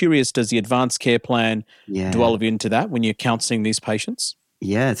 I'm just curious, does the advanced care plan delve into that when you're counselling these patients?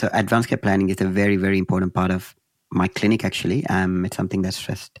 Yeah, so advanced care planning is a very, very important part of my clinic, actually. It's something that's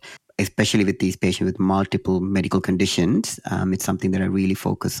stressed, especially with these patients with multiple medical conditions. It's something that I really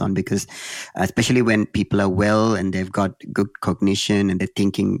focus on because especially when people are well and they've got good cognition and they're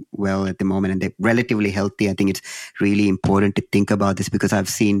thinking well at the moment and they're relatively healthy, I think it's really important to think about this because I've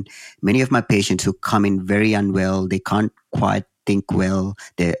seen many of my patients who come in very unwell. They can't quite think well.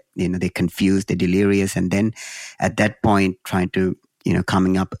 They're confused, they're delirious. And then at that point, trying to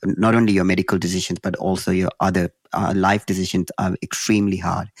coming up, not only your medical decisions, but also your other life decisions are extremely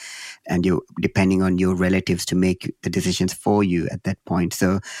hard. And you're depending on your relatives to make the decisions for you at that point.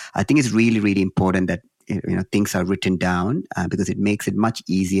 So I think it's really, really important that things are written down because it makes it much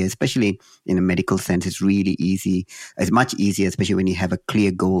easier, especially in a medical sense. It's really easy. It's much easier, especially when you have a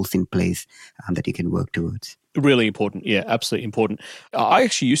clear goals in place that you can work towards. Really important. Yeah, absolutely important. I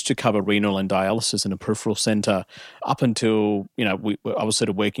actually used to cover renal and dialysis in a peripheral centre up until, I was sort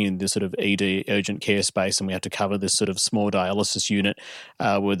of working in this sort of ED, urgent care space, and we had to cover this sort of small dialysis unit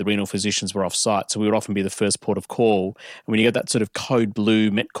where the renal physicians were off site. So we would often be the first port of call. And when you get that sort of code blue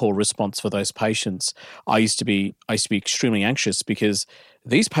Met call response for those patients, I used to be extremely anxious because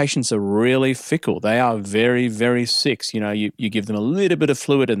these patients are really fickle. They are very, very sick. You give them a little bit of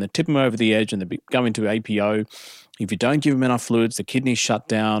fluid and they tip them over the edge and they go into APO. If you don't give them enough fluids, the kidneys shut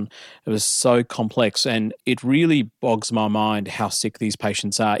down. It was so complex, and it really bogs my mind how sick these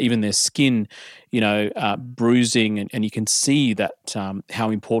patients are. Even their skin, bruising, and you can see that how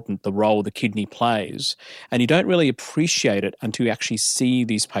important the role the kidney plays. And you don't really appreciate it until you actually see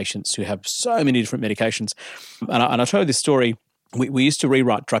these patients who have so many different medications. And I'll tell you this story. We used to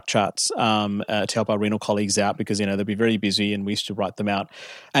rewrite drug charts to help our renal colleagues out because, they'd be very busy and we used to write them out.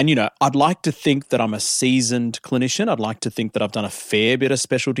 And, I'd like to think that I'm a seasoned clinician. I'd like to think that I've done a fair bit of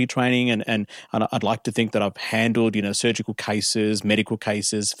specialty training and I'd like to think that I've handled, surgical cases, medical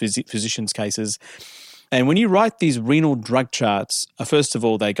cases, physicians' cases. And when you write these renal drug charts, first of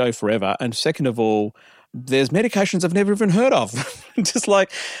all, they go forever. And second of all, there's medications I've never even heard of. And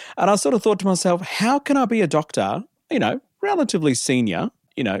I sort of thought to myself, how can I be a doctor, relatively senior,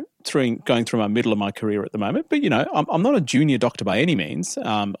 going through my middle of my career at the moment. But, I'm not a junior doctor by any means.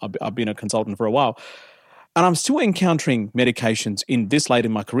 I've been a consultant for a while. And I'm still encountering medications in this late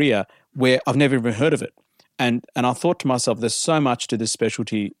in my career where I've never even heard of it. And I thought to myself, there's so much to this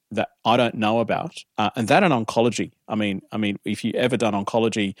specialty that I don't know about. And that and oncology. I mean, if you ever done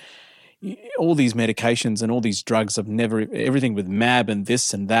oncology, all these medications and all these drugs, everything with MAB and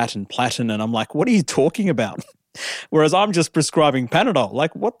this and that and Platin. And I'm like, what are you talking about? Whereas I'm just prescribing Panadol.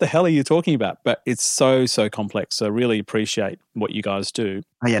 Like, what the hell are you talking about? But it's so complex. So really appreciate what you guys do.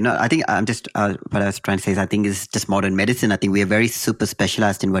 Oh, yeah, no, I think I'm just, what I was trying to say is I think it's just modern medicine. I think we are very super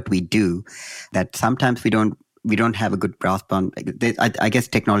specialized in what we do, that sometimes we don't have a good grasp on. I guess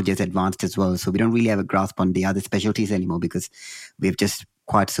technology has advanced as well. So we don't really have a grasp on the other specialties anymore because we've just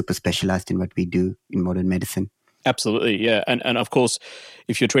quite super specialized in what we do in modern medicine. Absolutely, yeah. And of course,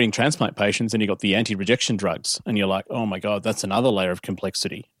 if you're treating transplant patients and you've got the anti-rejection drugs and you're like, oh my God, that's another layer of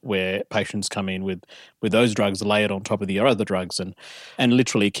complexity where patients come in with those drugs layered on top of the other drugs and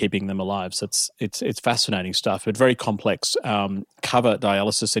literally keeping them alive. So it's fascinating stuff, but very complex. Cover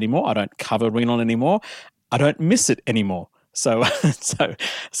dialysis anymore. I don't cover renal anymore. I don't miss it anymore. So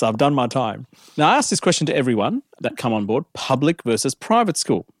I've done my time. Now, I ask this question to everyone that come on board, public versus private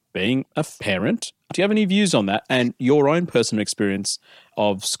school. Being a parent, do you have any views on that and your own personal experience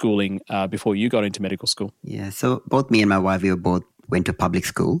of schooling before you got into medical school? Yeah, so both me and my wife, we both went to public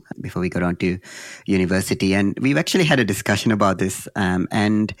school before we got on to university. And we've actually had a discussion about this.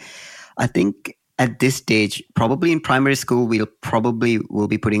 And I think at this stage, probably in primary school, we'll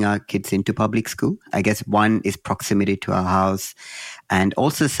be putting our kids into public school. I guess one is proximity to our house. And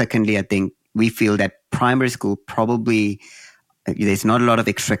also secondly, I think we feel that primary school probably there's not a lot of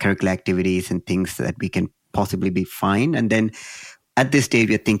extracurricular activities and things that we can possibly be fine. And then at this stage,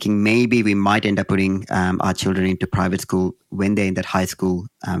 we're thinking maybe we might end up putting our children into private school when they're in that high school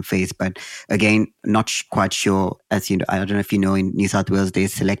phase. But again, not quite sure. As you know, I don't know if you know, in New South Wales,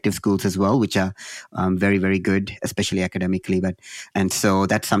 there's selective schools as well, which are very, very good, especially academically. And so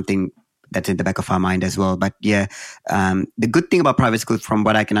that's something that's in the back of our mind as well. But yeah, the good thing about private schools, from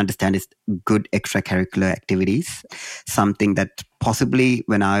what I can understand, is good extracurricular activities. Something that possibly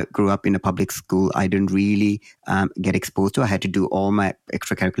when I grew up in a public school, I didn't really get exposed to. I had to do all my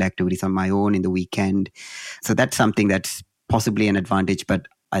extracurricular activities on my own in the weekend. So that's something that's possibly an advantage. But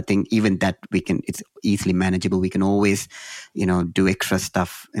I think even that it's easily manageable. We can always, do extra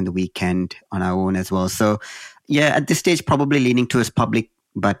stuff in the weekend on our own as well. So yeah, at this stage, probably leaning towards public,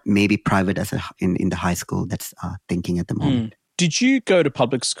 but maybe private in the high school. That's our thinking at the moment. Did you go to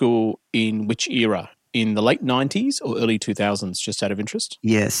public school in which era? In the late 90s or early 2000s, just out of interest?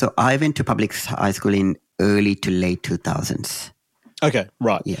 Yeah, so I went to public high school in early to late 2000s. Okay,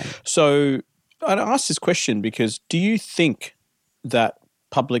 right. Yeah. So I asked this question because do you think that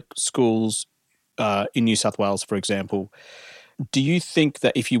public schools in New South Wales, for example, do you think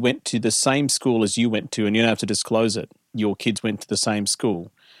that if you went to the same school as you went to, and you don't have to disclose it, your kids went to the same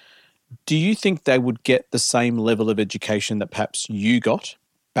school, do you think they would get the same level of education that perhaps you got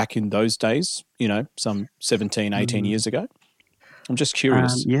back in those days, some 17, 18 years ago? I'm just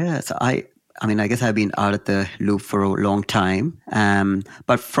curious. So I guess I've been out of the loop for a long time.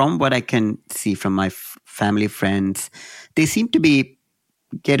 But from what I can see from my family friends, they seem to be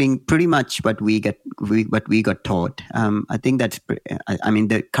getting pretty much what we got taught. I think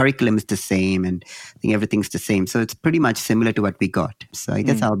the curriculum is the same, and I think everything's the same. So it's pretty much similar to what we got. So I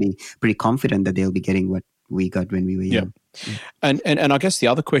guess I'll be pretty confident that they'll be getting what we got when we were young. And I guess the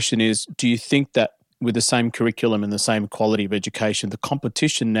other question is, do you think that with the same curriculum and the same quality of education, the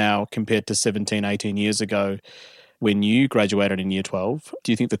competition now compared to 17, 18 years ago when you graduated in year 12,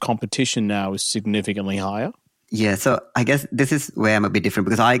 do you think the competition now is significantly higher? Yeah, so I guess this is where I'm a bit different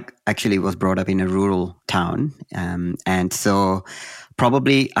because I actually was brought up in a rural town. And so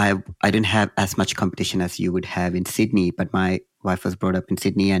probably I didn't have as much competition as you would have in Sydney, but my wife was brought up in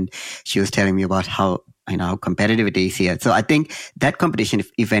Sydney and she was telling me about how competitive it is here. So I think that competition,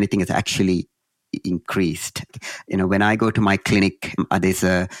 if anything, is actually increased. When I go to my clinic, there's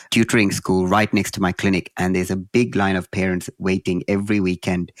a tutoring school right next to my clinic, and there's a big line of parents waiting every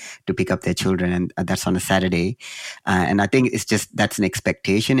weekend to pick up their children, and that's on a Saturday. And I think that's an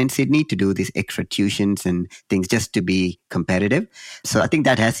expectation in Sydney to do these extra tuitions and things just to be competitive. So I think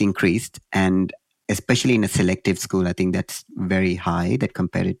that has increased, and especially in a selective school, I think that's very high. That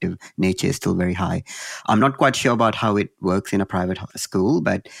competitive nature is still very high. I'm not quite sure about how it works in a private school,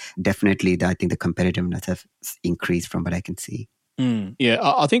 but definitely I think the competitiveness has increased from what I can see. Yeah,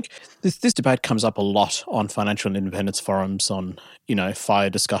 I think this debate comes up a lot on financial independence forums, on FIRE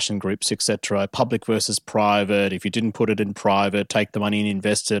discussion groups, etc. Public versus private. If you didn't put it in private, take the money and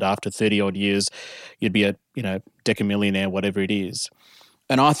invest it, after 30 odd years, you'd be a decamillionaire, whatever it is.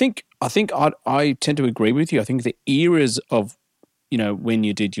 And I think I tend to agree with you. I think the eras of, when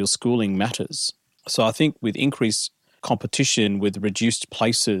you did your schooling matters. So I think with increased competition, with reduced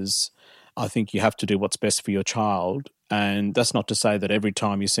places, I think you have to do what's best for your child. And that's not to say that every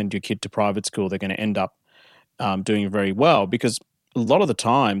time you send your kid to private school, they're going to end up doing very well, because a lot of the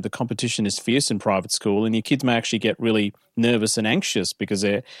time the competition is fierce in private school, and your kids may actually get really nervous and anxious because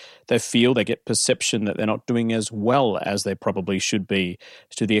they get perception that they're not doing as well as they probably should be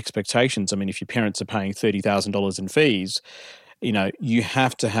to the expectations. I mean, if your parents are paying $30,000 in fees, you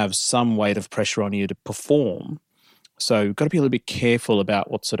have to have some weight of pressure on you to perform. So you've got to be a little bit careful about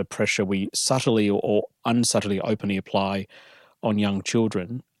what sort of pressure we subtly or unsubtly openly apply on young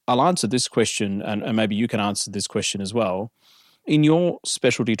children. I'll answer this question, and maybe you can answer this question as well. In your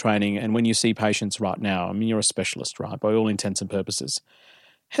specialty training and when you see patients right now, I mean, you're a specialist, right, by all intents and purposes.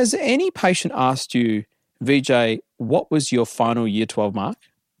 Has any patient asked you, Vijay, what was your final year 12 mark?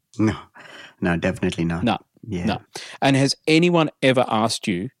 No, definitely not. No. Yeah. No. And has anyone ever asked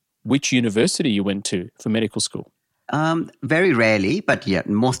you which university you went to for medical school? Very rarely, but yeah,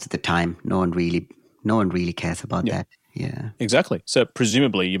 most of the time, no one really cares about that. Yeah. Exactly. So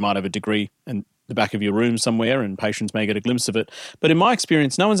presumably you might have a degree in the back of your room somewhere and patients may get a glimpse of it. But in my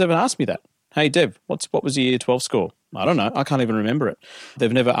experience, no one's ever asked me that. Hey, Dev, what was your year 12 score? I don't know. I can't even remember it.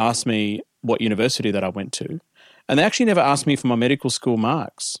 They've never asked me what university that I went to. And they actually never asked me for my medical school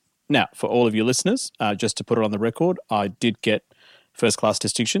marks. Now, for all of your listeners, just to put it on the record, I did get first-class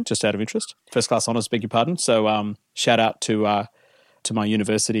distinction, just out of interest. First-class honours, beg your pardon. So shout out to my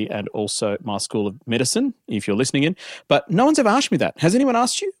university and also my School of Medicine, if you're listening in. But no one's ever asked me that. Has anyone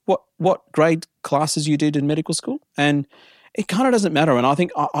asked you what grade classes you did in medical school? And it kind of doesn't matter. And I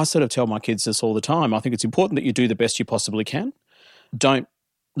think I sort of tell my kids this all the time. I think it's important that you do the best you possibly can. Don't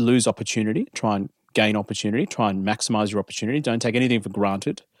lose opportunity. Try and gain opportunity. Try and maximize your opportunity. Don't take anything for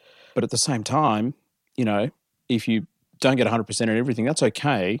granted. But at the same time, if you don't get 100% in everything, that's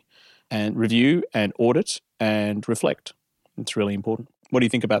okay. And review and audit and reflect. It's really important. What do you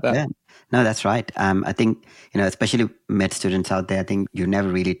think about that? Yeah. No, that's right. I think, especially med students out there, I think you never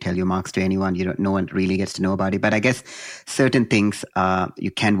really tell your marks to anyone. No one really gets to know about it. But I guess certain things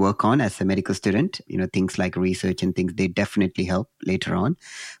you can work on as a medical student, things like research and things, they definitely help later on.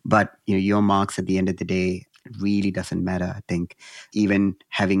 But, your marks at the end of the day really doesn't matter. I think even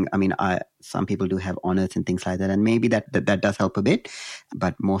having, some people do have honors and things like that, and maybe that does help a bit,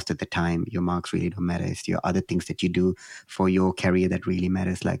 but most of the time your marks really don't matter. It's your other things that you do for your career that really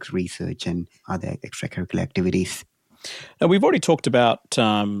matters, like research and other extracurricular activities. Now, we've already talked about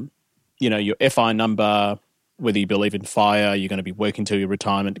your FI number, whether you believe in FIRE, you're going to be working till your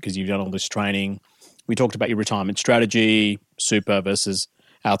retirement because you've done all this training. We talked about your retirement strategy, super versus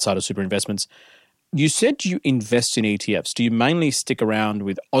outside of super investments. You said you invest in ETFs. Do you mainly stick around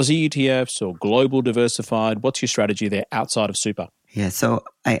with Aussie ETFs or global diversified? What's your strategy there outside of super? Yeah, so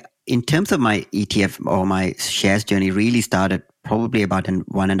in terms of my ETF or my shares journey, really started probably about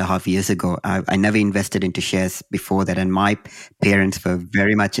 1.5 years ago. I never invested into shares before that, and my parents were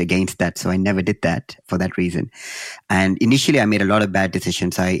very much against that, so I never did that for that reason. And initially, I made a lot of bad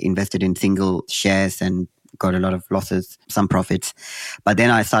decisions. I invested in single shares and got a lot of losses, some profits. But then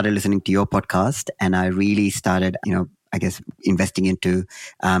I started listening to your podcast and I really started, investing into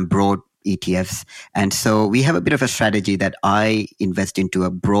broad ETFs. And so we have a bit of a strategy that I invest into a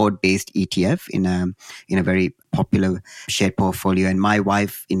broad-based ETF in a very popular shared portfolio. And my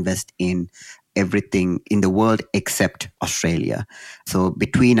wife invests in everything in the world except Australia. So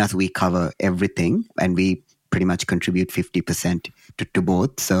between us, we cover everything and we pretty much contribute 50% to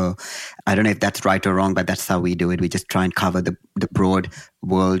both. So I don't know if that's right or wrong, but that's how we do it. We just try and cover the broad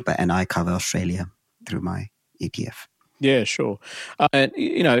world, and I cover Australia through my ETF. Yeah, sure. And,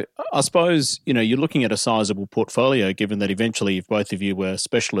 I suppose, you're looking at a sizable portfolio, given that eventually if both of you were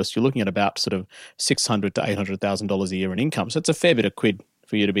specialists, you're looking at about sort of $600,000 to $800,000 a year in income. So it's a fair bit of quid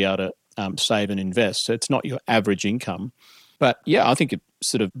for you to be able to save and invest. So it's not your average income. But yeah, I think it's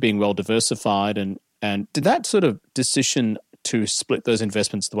sort of being well diversified and did that sort of decision to split those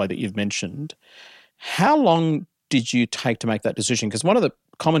investments the way that you've mentioned, how long did you take to make that decision? Because one of the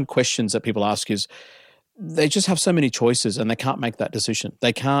common questions that people ask is they just have so many choices and they can't make that decision.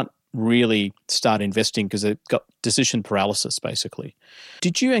 They can't really start investing because they've got decision paralysis, basically.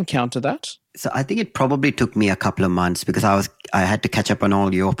 Did you encounter that? So I think it probably took me a couple of months because I had to catch up on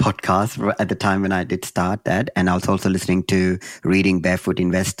all your podcasts at the time when I did start that. And I was also listening to Reading Barefoot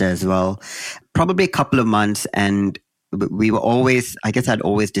Investor as well. Probably a couple of months, and we were always, I guess I'd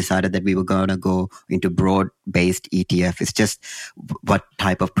always decided that we were going to go into broad-based ETF. It's just what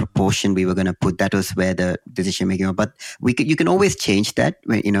type of proportion we were going to put. That was where the decision making was. But you can always change that.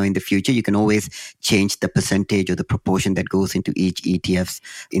 In the future, you can always change the percentage or the proportion that goes into each ETFs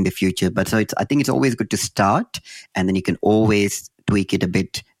in the future. But so I think it's always good to start, and then you can always tweak it a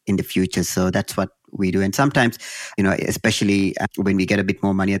bit in the future. So that's what we do. And sometimes, especially when we get a bit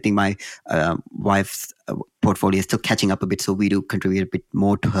more money, I think my wife's portfolio is still catching up a bit. So we do contribute a bit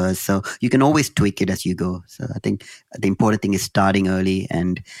more to hers. So you can always tweak it as you go. So I think the important thing is starting early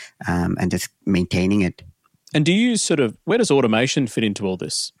and just maintaining it. And do you where does automation fit into all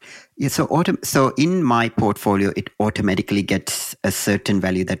this? Yeah, so in my portfolio, it automatically gets a certain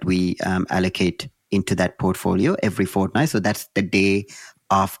value that we allocate into that portfolio every fortnight. So that's the day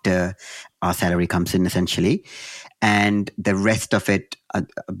after our salary comes in, essentially. And the rest of it,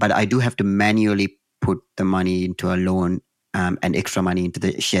 but I do have to manually put the money into a loan and extra money into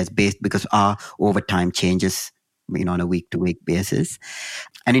the shares based because our overtime changes on a week-to-week basis.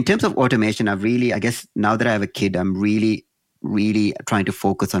 And in terms of automation, I guess now that I have a kid, I'm really trying to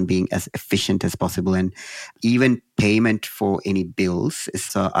focus on being as efficient as possible, and even payment for any bills.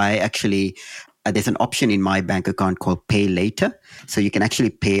 So I actually, there's an option in my bank account called Pay Later. So you can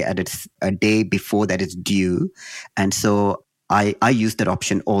actually pay at a day before that it's due. And so I use that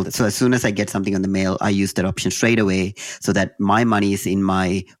option so as soon as I get something on the mail, I use that option straight away so that my money is in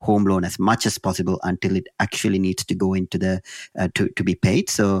my home loan as much as possible until it actually needs to go into the to be paid.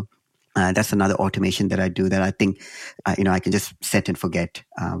 So that's another automation that I do that I think I can just set and forget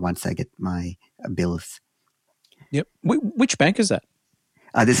once I get my bills. Yep. Which bank is that?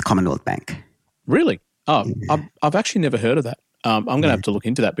 This is Commonwealth Bank. Really? Oh, yeah. I've actually never heard of that. I'm going to have to look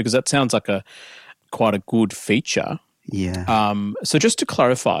into that because that sounds like quite a good feature. Yeah. So just to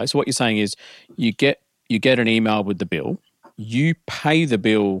clarify, so what you're saying is you get an email with the bill, you pay the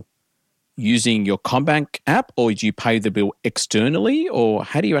bill using your CommBank app, or do you pay the bill externally, or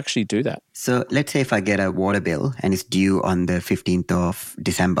how do you actually do that? So let's say if I get a water bill and it's due on the 15th of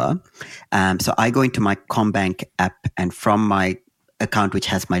December, so I go into my CommBank app, and from my account which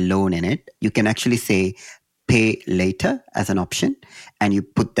has my loan in it, you can actually say pay later as an option, and you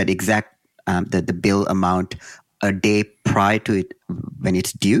put that exact the bill amount a day prior to it when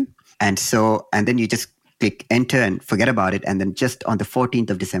it's due. And then you just click enter and forget about it. And then just on the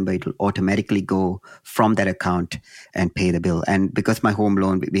 14th of December, it will automatically go from that account and pay the bill. And because my home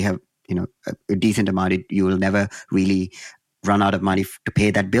loan, we have, a decent amount, you will never really run out of money to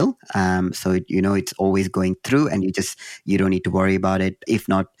pay that bill. So, it's always going through, and you don't need to worry about it. If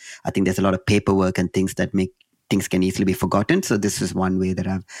not, I think there's a lot of paperwork and things that make things can easily be forgotten. So this is one way that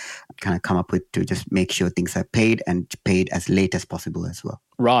I've kind of come up with to just make sure things are paid and paid as late as possible as well.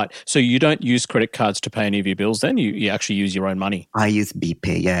 Right. So you don't use credit cards to pay any of your bills then? You actually use your own money? I use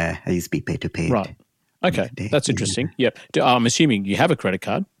BPay. Yeah, I use BPay to pay Right. it. Okay. That's interesting. Yeah. I'm assuming you have a credit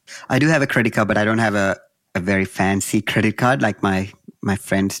card. I do have a credit card, but I don't have a very fancy credit card like my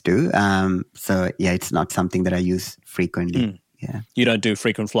friends do. So yeah, it's not something that I use frequently. Yeah. You don't do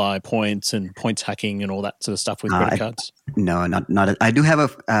frequent flyer points and points hacking and all that sort of stuff with credit cards? No, not. I do have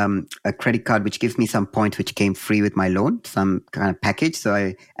a credit card which gives me some points which came free with my loan, some kind of package.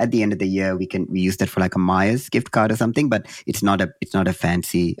 So at the end of the year, we use that for like a Myers gift card or something. But it's not a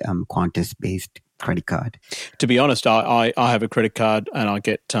fancy Qantas based credit card. To be honest, I have a credit card and I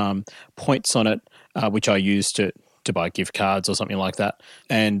get points on it, which I use to buy gift cards or something like that.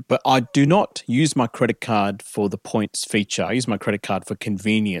 But I do not use my credit card for the points feature. I use my credit card for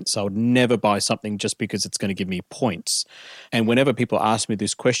convenience. I would never buy something just because it's going to give me points. And whenever people ask me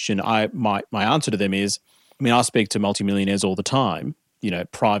this question, my answer to them is, I speak to multimillionaires all the time,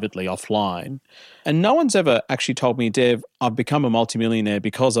 privately, offline. And no one's ever actually told me, Dev, I've become a multimillionaire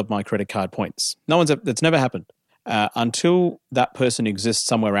because of my credit card points. That's never happened. Until that person exists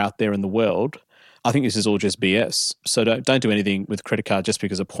somewhere out there in the world, I think this is all just BS. So don't do anything with credit card just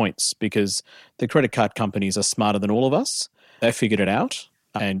because of points, because the credit card companies are smarter than all of us. They figured it out,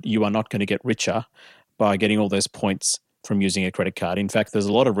 and you are not going to get richer by getting all those points from using a credit card. In fact, there's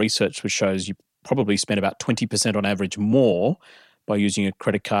a lot of research which shows you probably spend about 20% on average more by using a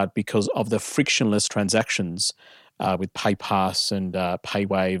credit card because of the frictionless transactions with PayPass and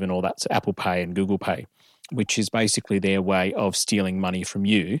PayWave and all that, so Apple Pay and Google Pay, which is basically their way of stealing money from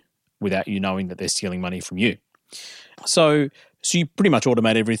you without you knowing that they're stealing money from you. So you pretty much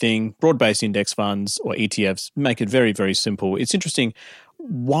automate everything. Broad-based index funds or ETFs make it very, very simple. It's interesting.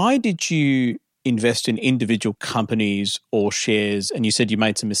 Why did you invest in individual companies or shares? And you said you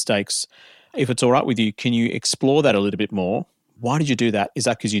made some mistakes. If it's all right with you, can you explore that a little bit more? Why did you do that? Is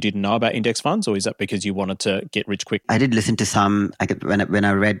that because you didn't know about index funds, or is that because you wanted to get rich quick? I did listen to some, when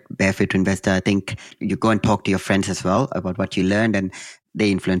I read Barefoot Investor, I think you go and talk to your friends as well about what you learned, and they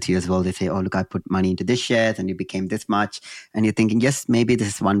influence you as well. They say, oh, look, I put money into this shares and you became this much. And you're thinking, yes, maybe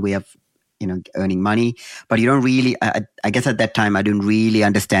this is one way of, earning money. But you don't really, I guess at that time, I didn't really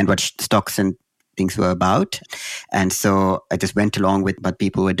understand what stocks and things were about. And so I just went along with what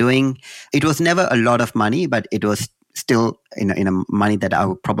people were doing. It was never a lot of money, but it was still in a money that I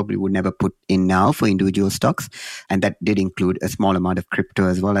probably would never put in now for individual stocks. And that did include a small amount of crypto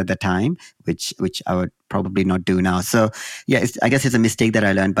as well at the time, which I would probably not do now. So yeah, I guess it's a mistake that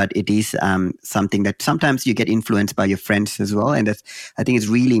I learned, but it is something that sometimes you get influenced by your friends as well. And I think it's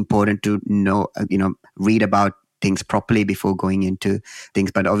really important to know, read about things properly before going into things,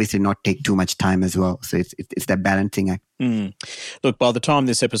 but obviously not take too much time as well. So it's that balancing act. Look, by the time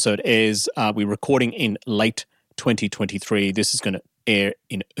this episode airs, we're recording in late 2023. This is going to air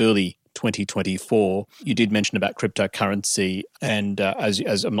in early 2024. You did mention about cryptocurrency, and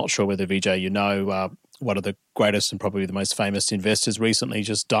as I'm not sure whether Vijay, one of the greatest and probably the most famous investors recently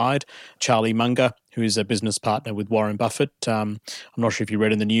just died, Charlie Munger, who is a business partner with Warren Buffett. I'm not sure if you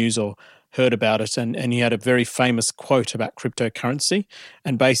read in the news or heard about it, and he had a very famous quote about cryptocurrency.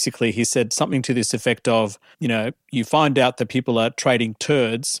 And basically he said something to this effect of, you find out that people are trading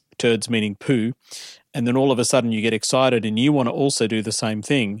turds meaning poo, and then all of a sudden you get excited and you want to also do the same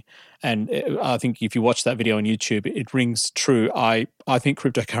thing. And I think if you watch that video on YouTube, it rings true. I think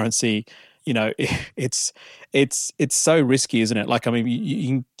cryptocurrency, it's so risky, isn't it? Like, I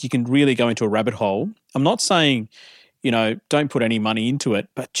mean, you can really go into a rabbit hole. I'm not saying, don't put any money into it,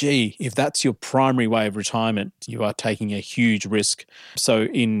 but gee, if that's your primary way of retirement, you are taking a huge risk. So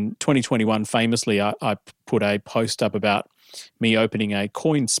in 2021, famously, I put a post up about me opening a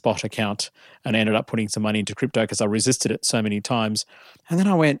CoinSpot account and ended up putting some money into crypto because I resisted it so many times. And then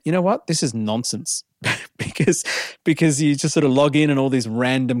I went, you know what? This is nonsense. because you just sort of log in and all these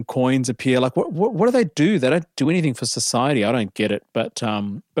random coins appear. Like, what do they do? They don't do anything for society. I don't get it. But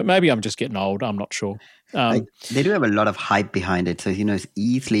maybe I'm just getting old. I'm not sure. They do have a lot of hype behind it. So, it's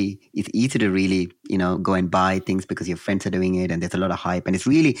easy to really, go and buy things because your friends are doing it and there's a lot of hype, and it's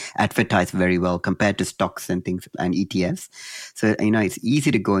really advertised very well compared to stocks and things and ETFs. So, it's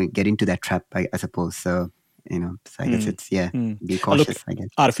easy to go and get into that trap, I suppose. So, so I guess it's, be cautious, I guess.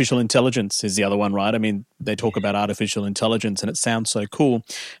 Artificial intelligence is the other one, right? I mean, they talk about artificial intelligence and it sounds so cool.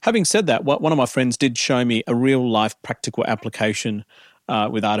 Having said that, one of my friends did show me a real life practical application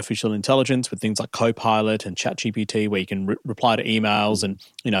with artificial intelligence, with things like Copilot and ChatGPT, where you can reply to emails and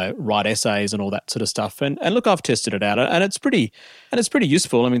write essays and all that sort of stuff. And look, I've tested it out, and it's pretty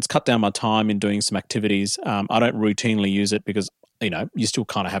useful. I mean, it's cut down my time in doing some activities. I don't routinely use it because you still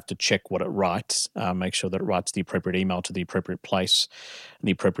kind of have to check what it writes, make sure that it writes the appropriate email to the appropriate place, and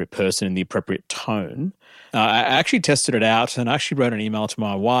the appropriate person, in the appropriate tone. I actually tested it out, and I actually wrote an email to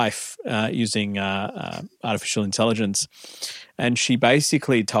my wife using artificial intelligence. And she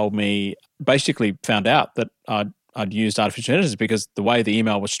basically found out that I'd used artificial intelligence because the way the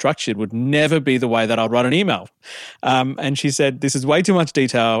email was structured would never be the way that I'd write an email. And she said, this is way too much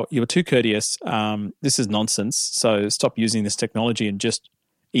detail. You were too courteous. This is nonsense. So stop using this technology and just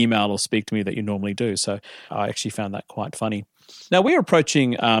email or speak to me that you normally do. So I actually found that quite funny. Now, we're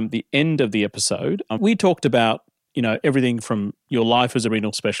approaching the end of the episode. We talked about everything from your life as a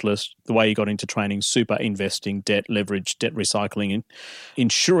renal specialist, the way you got into training, super investing, debt leverage, debt recycling, and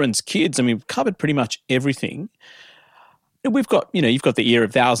insurance, kids. I mean, we've covered pretty much everything. We've got, you've got the ear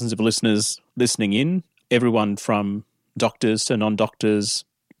of thousands of listeners listening in, everyone from doctors to non-doctors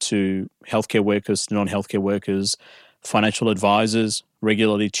to healthcare workers to non-healthcare workers, financial advisors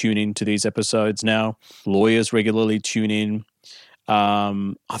regularly tune in to these episodes now, lawyers regularly tune in.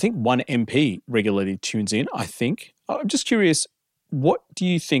 I think one MP regularly tunes in, I think. I'm just curious, what do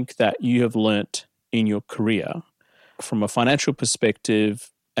you think that you have learnt in your career from a financial perspective,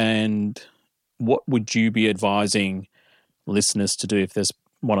 and what would you be advising listeners to do if there's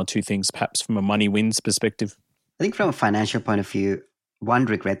one or two things perhaps from a money wins perspective? I think from a financial point of view, one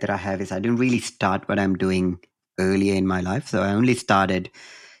regret that I have is I didn't really start what I'm doing earlier in my life. So I only started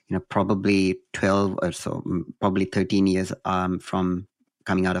probably 12 or so, probably 13 years from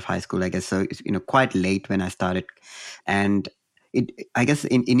coming out of high school, I guess. So, it's, quite late when I started. And I guess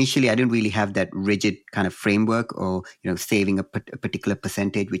initially I didn't really have that rigid kind of framework or, saving a particular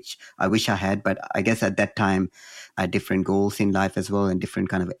percentage, which I wish I had. But I guess at that time I had different goals in life as well and different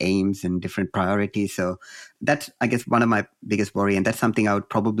kind of aims and different priorities. So that's, I guess, one of my biggest worry. And that's something I would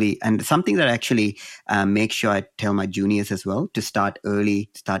probably, and something that I actually make sure I tell my juniors as well, to start early,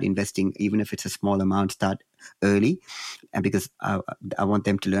 start investing, even if it's a small amount, start early, and because I want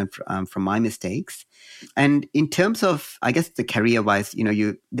them to learn from my mistakes. And in terms of, I guess, the career-wise,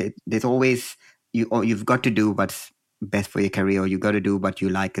 there's always, you've got to do what's best for your career, or you got to do what you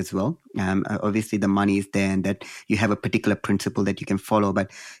like as well. Obviously, the money is there, and that you have a particular principle that you can follow,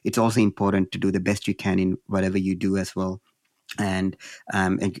 but it's also important to do the best you can in whatever you do as well. And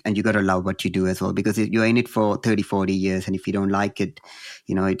you got to love what you do as well, because you're in it for 30, 40 years. And if you don't like it,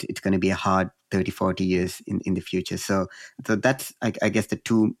 it's going to be a hard 30, 40 years in the future. So that's, I guess, the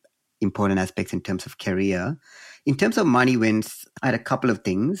two important aspects in terms of career. In terms of money wins, I had a couple of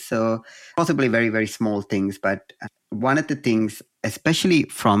things. So possibly very, very small things. But one of the things, especially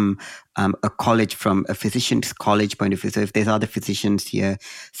from a college, from a physician's college point of view, so if there's other physicians here,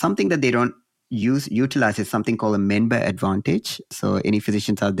 something that they don't utilize is something called a member advantage. So any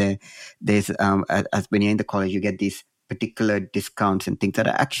physicians out there, there's as when you're in the college, you get these particular discounts and things that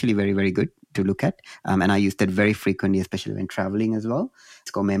are actually very, very good to look at. And I use that very frequently, especially when traveling as well.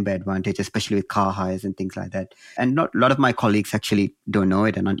 It's called member advantage, especially with car hires and things like that. And a lot of my colleagues actually don't know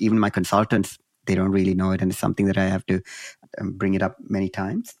it. And even my consultants, they don't really know it. And it's something that I have to bring it up many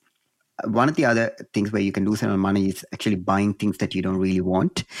times. One of the other things where you can lose out on money is actually buying things that you don't really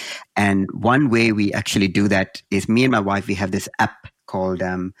want. And one way we actually do that is me and my wife, we have this app called,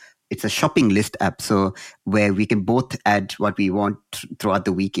 it's a shopping list app. So where we can both add what we want throughout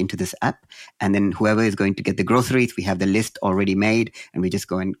the week into this app. And then whoever is going to get the groceries, we have the list already made and we just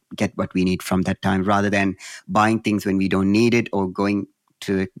go and get what we need from that time, rather than buying things when we don't need it, or going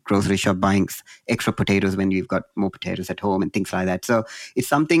to a grocery shop buying extra potatoes when you've got more potatoes at home and things like that. So it's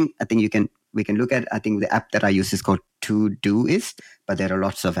something I think we can look at. I think the app that I use is called Todoist, but there are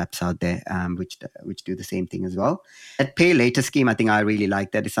lots of apps out there which do the same thing as well. That pay later scheme, I think I really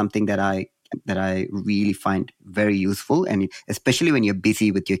like. That is something that I really find very useful, and especially when you're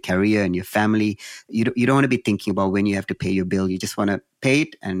busy with your career and your family, you don't want to be thinking about when you have to pay your bill. You just want to pay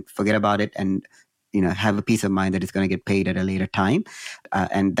it and forget about it, and have a peace of mind that it's going to get paid at a later time.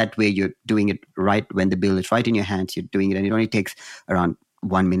 And that way you're doing it right when the bill is right in your hands. You're doing it, and it only takes around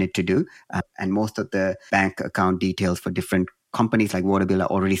 1 minute to do. And most of the bank account details for different companies like Waterbill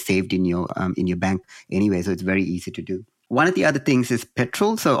are already saved in your bank anyway. So it's very easy to do. One of the other things is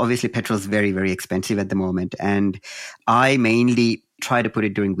petrol. So obviously petrol is very, very expensive at the moment. And I mainly try to put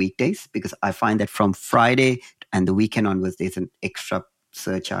it during weekdays, because I find that from Friday and the weekend onwards, there's an extra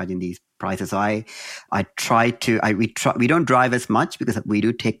surcharge in these prices. So we don't drive as much, because we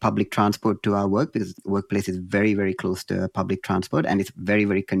do take public transport to our work, because the workplace is very, very close to public transport, and it's very,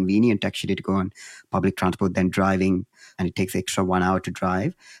 very convenient actually to go on public transport than driving, and it takes extra 1 hour to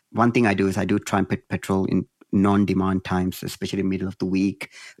drive. One thing I do is I do try and put petrol in non-demand times, especially middle of the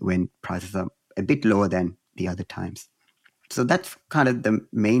week when prices are a bit lower than the other times. So that's kind of the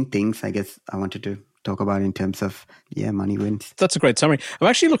main things I guess I wanted to talk about in terms of, money wins. That's a great summary. I'm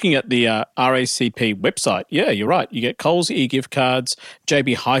actually looking at the RACP website. Yeah, you're right. You get Coles e-gift cards,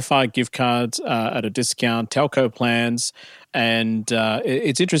 JB Hi-Fi gift cards at a discount, telco plans, and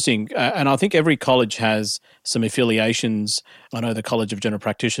it's interesting. And I think every college has some affiliations. I know the College of General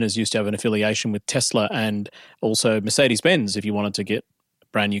Practitioners used to have an affiliation with Tesla and also Mercedes-Benz. If you wanted to get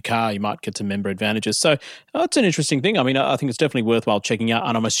brand new car, you might get some member advantages. So that's an interesting thing. I mean, I think it's definitely worthwhile checking out.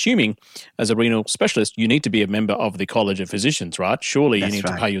 And I'm assuming as a renal specialist, you need to be a member of the College of Physicians, right? Surely you need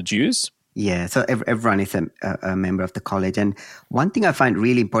to pay your dues. Yeah, so everyone is a member of the college. And one thing I find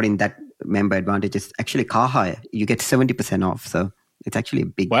really important, that member advantage, is actually car hire. You get 70% off. So it's actually a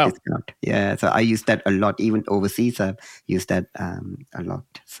big discount. Yeah, so I use that a lot. Even overseas, I've used that a lot.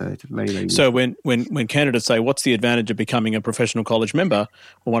 So it's very, very useful. So when candidates say, what's the advantage of becoming a professional college member?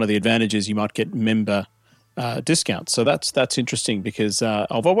 Well, one of the advantages, you might get member discounts. So that's interesting, because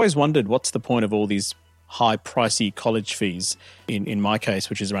I've always wondered what's the point of all these high pricey college fees in my case,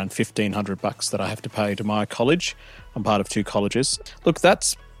 which is around $1,500 that I have to pay to my college. I'm part of 2 colleges. Look,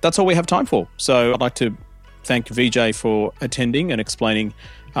 that's all we have time for. So I'd like to thank Vijay for attending and explaining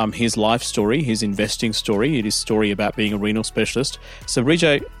his life story, his investing story, his story about being a renal specialist. So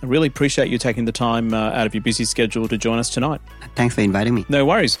Vijay, I really appreciate you taking the time out of your busy schedule to join us tonight. Thanks for inviting me. No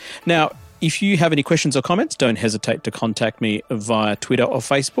worries. Now, if you have any questions or comments, don't hesitate to contact me via Twitter or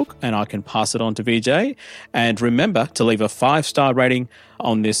Facebook, and I can pass it on to Vijay. And remember to leave a 5-star rating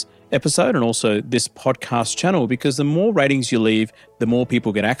on this episode and also this podcast channel, because the more ratings you leave, the more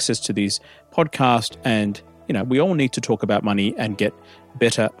people get access to these podcasts. And, we all need to talk about money and get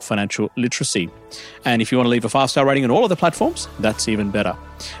better financial literacy. And if you want to leave a 5-star rating on all of the platforms, that's even better.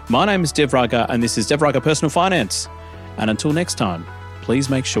 My name is Dev Raga, and this is Dev Raga Personal Finance. And until next time, please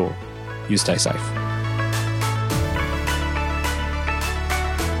make sure you stay safe.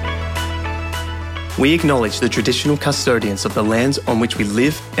 We acknowledge the traditional custodians of the lands on which we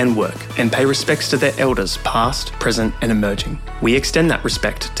live and work, and pay respects to their elders past, present and emerging. We extend that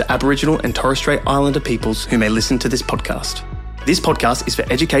respect to Aboriginal and Torres Strait Islander peoples who may listen to this podcast. This podcast is for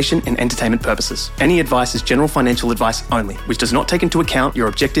education and entertainment purposes. Any advice is general financial advice only, which does not take into account your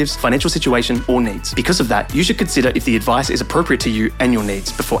objectives, financial situation, or needs. Because of that, you should consider if the advice is appropriate to you and your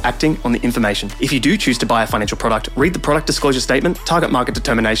needs before acting on the information. If you do choose to buy a financial product, read the product disclosure statement, target market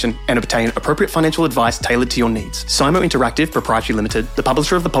determination, and obtain appropriate financial advice tailored to your needs. Simo Interactive Proprietary Limited, the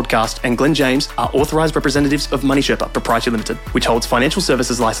publisher of the podcast, and Glenn James are authorised representatives of Money Sherpa Proprietary Limited, which holds financial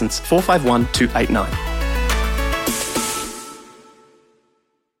services licence 451289.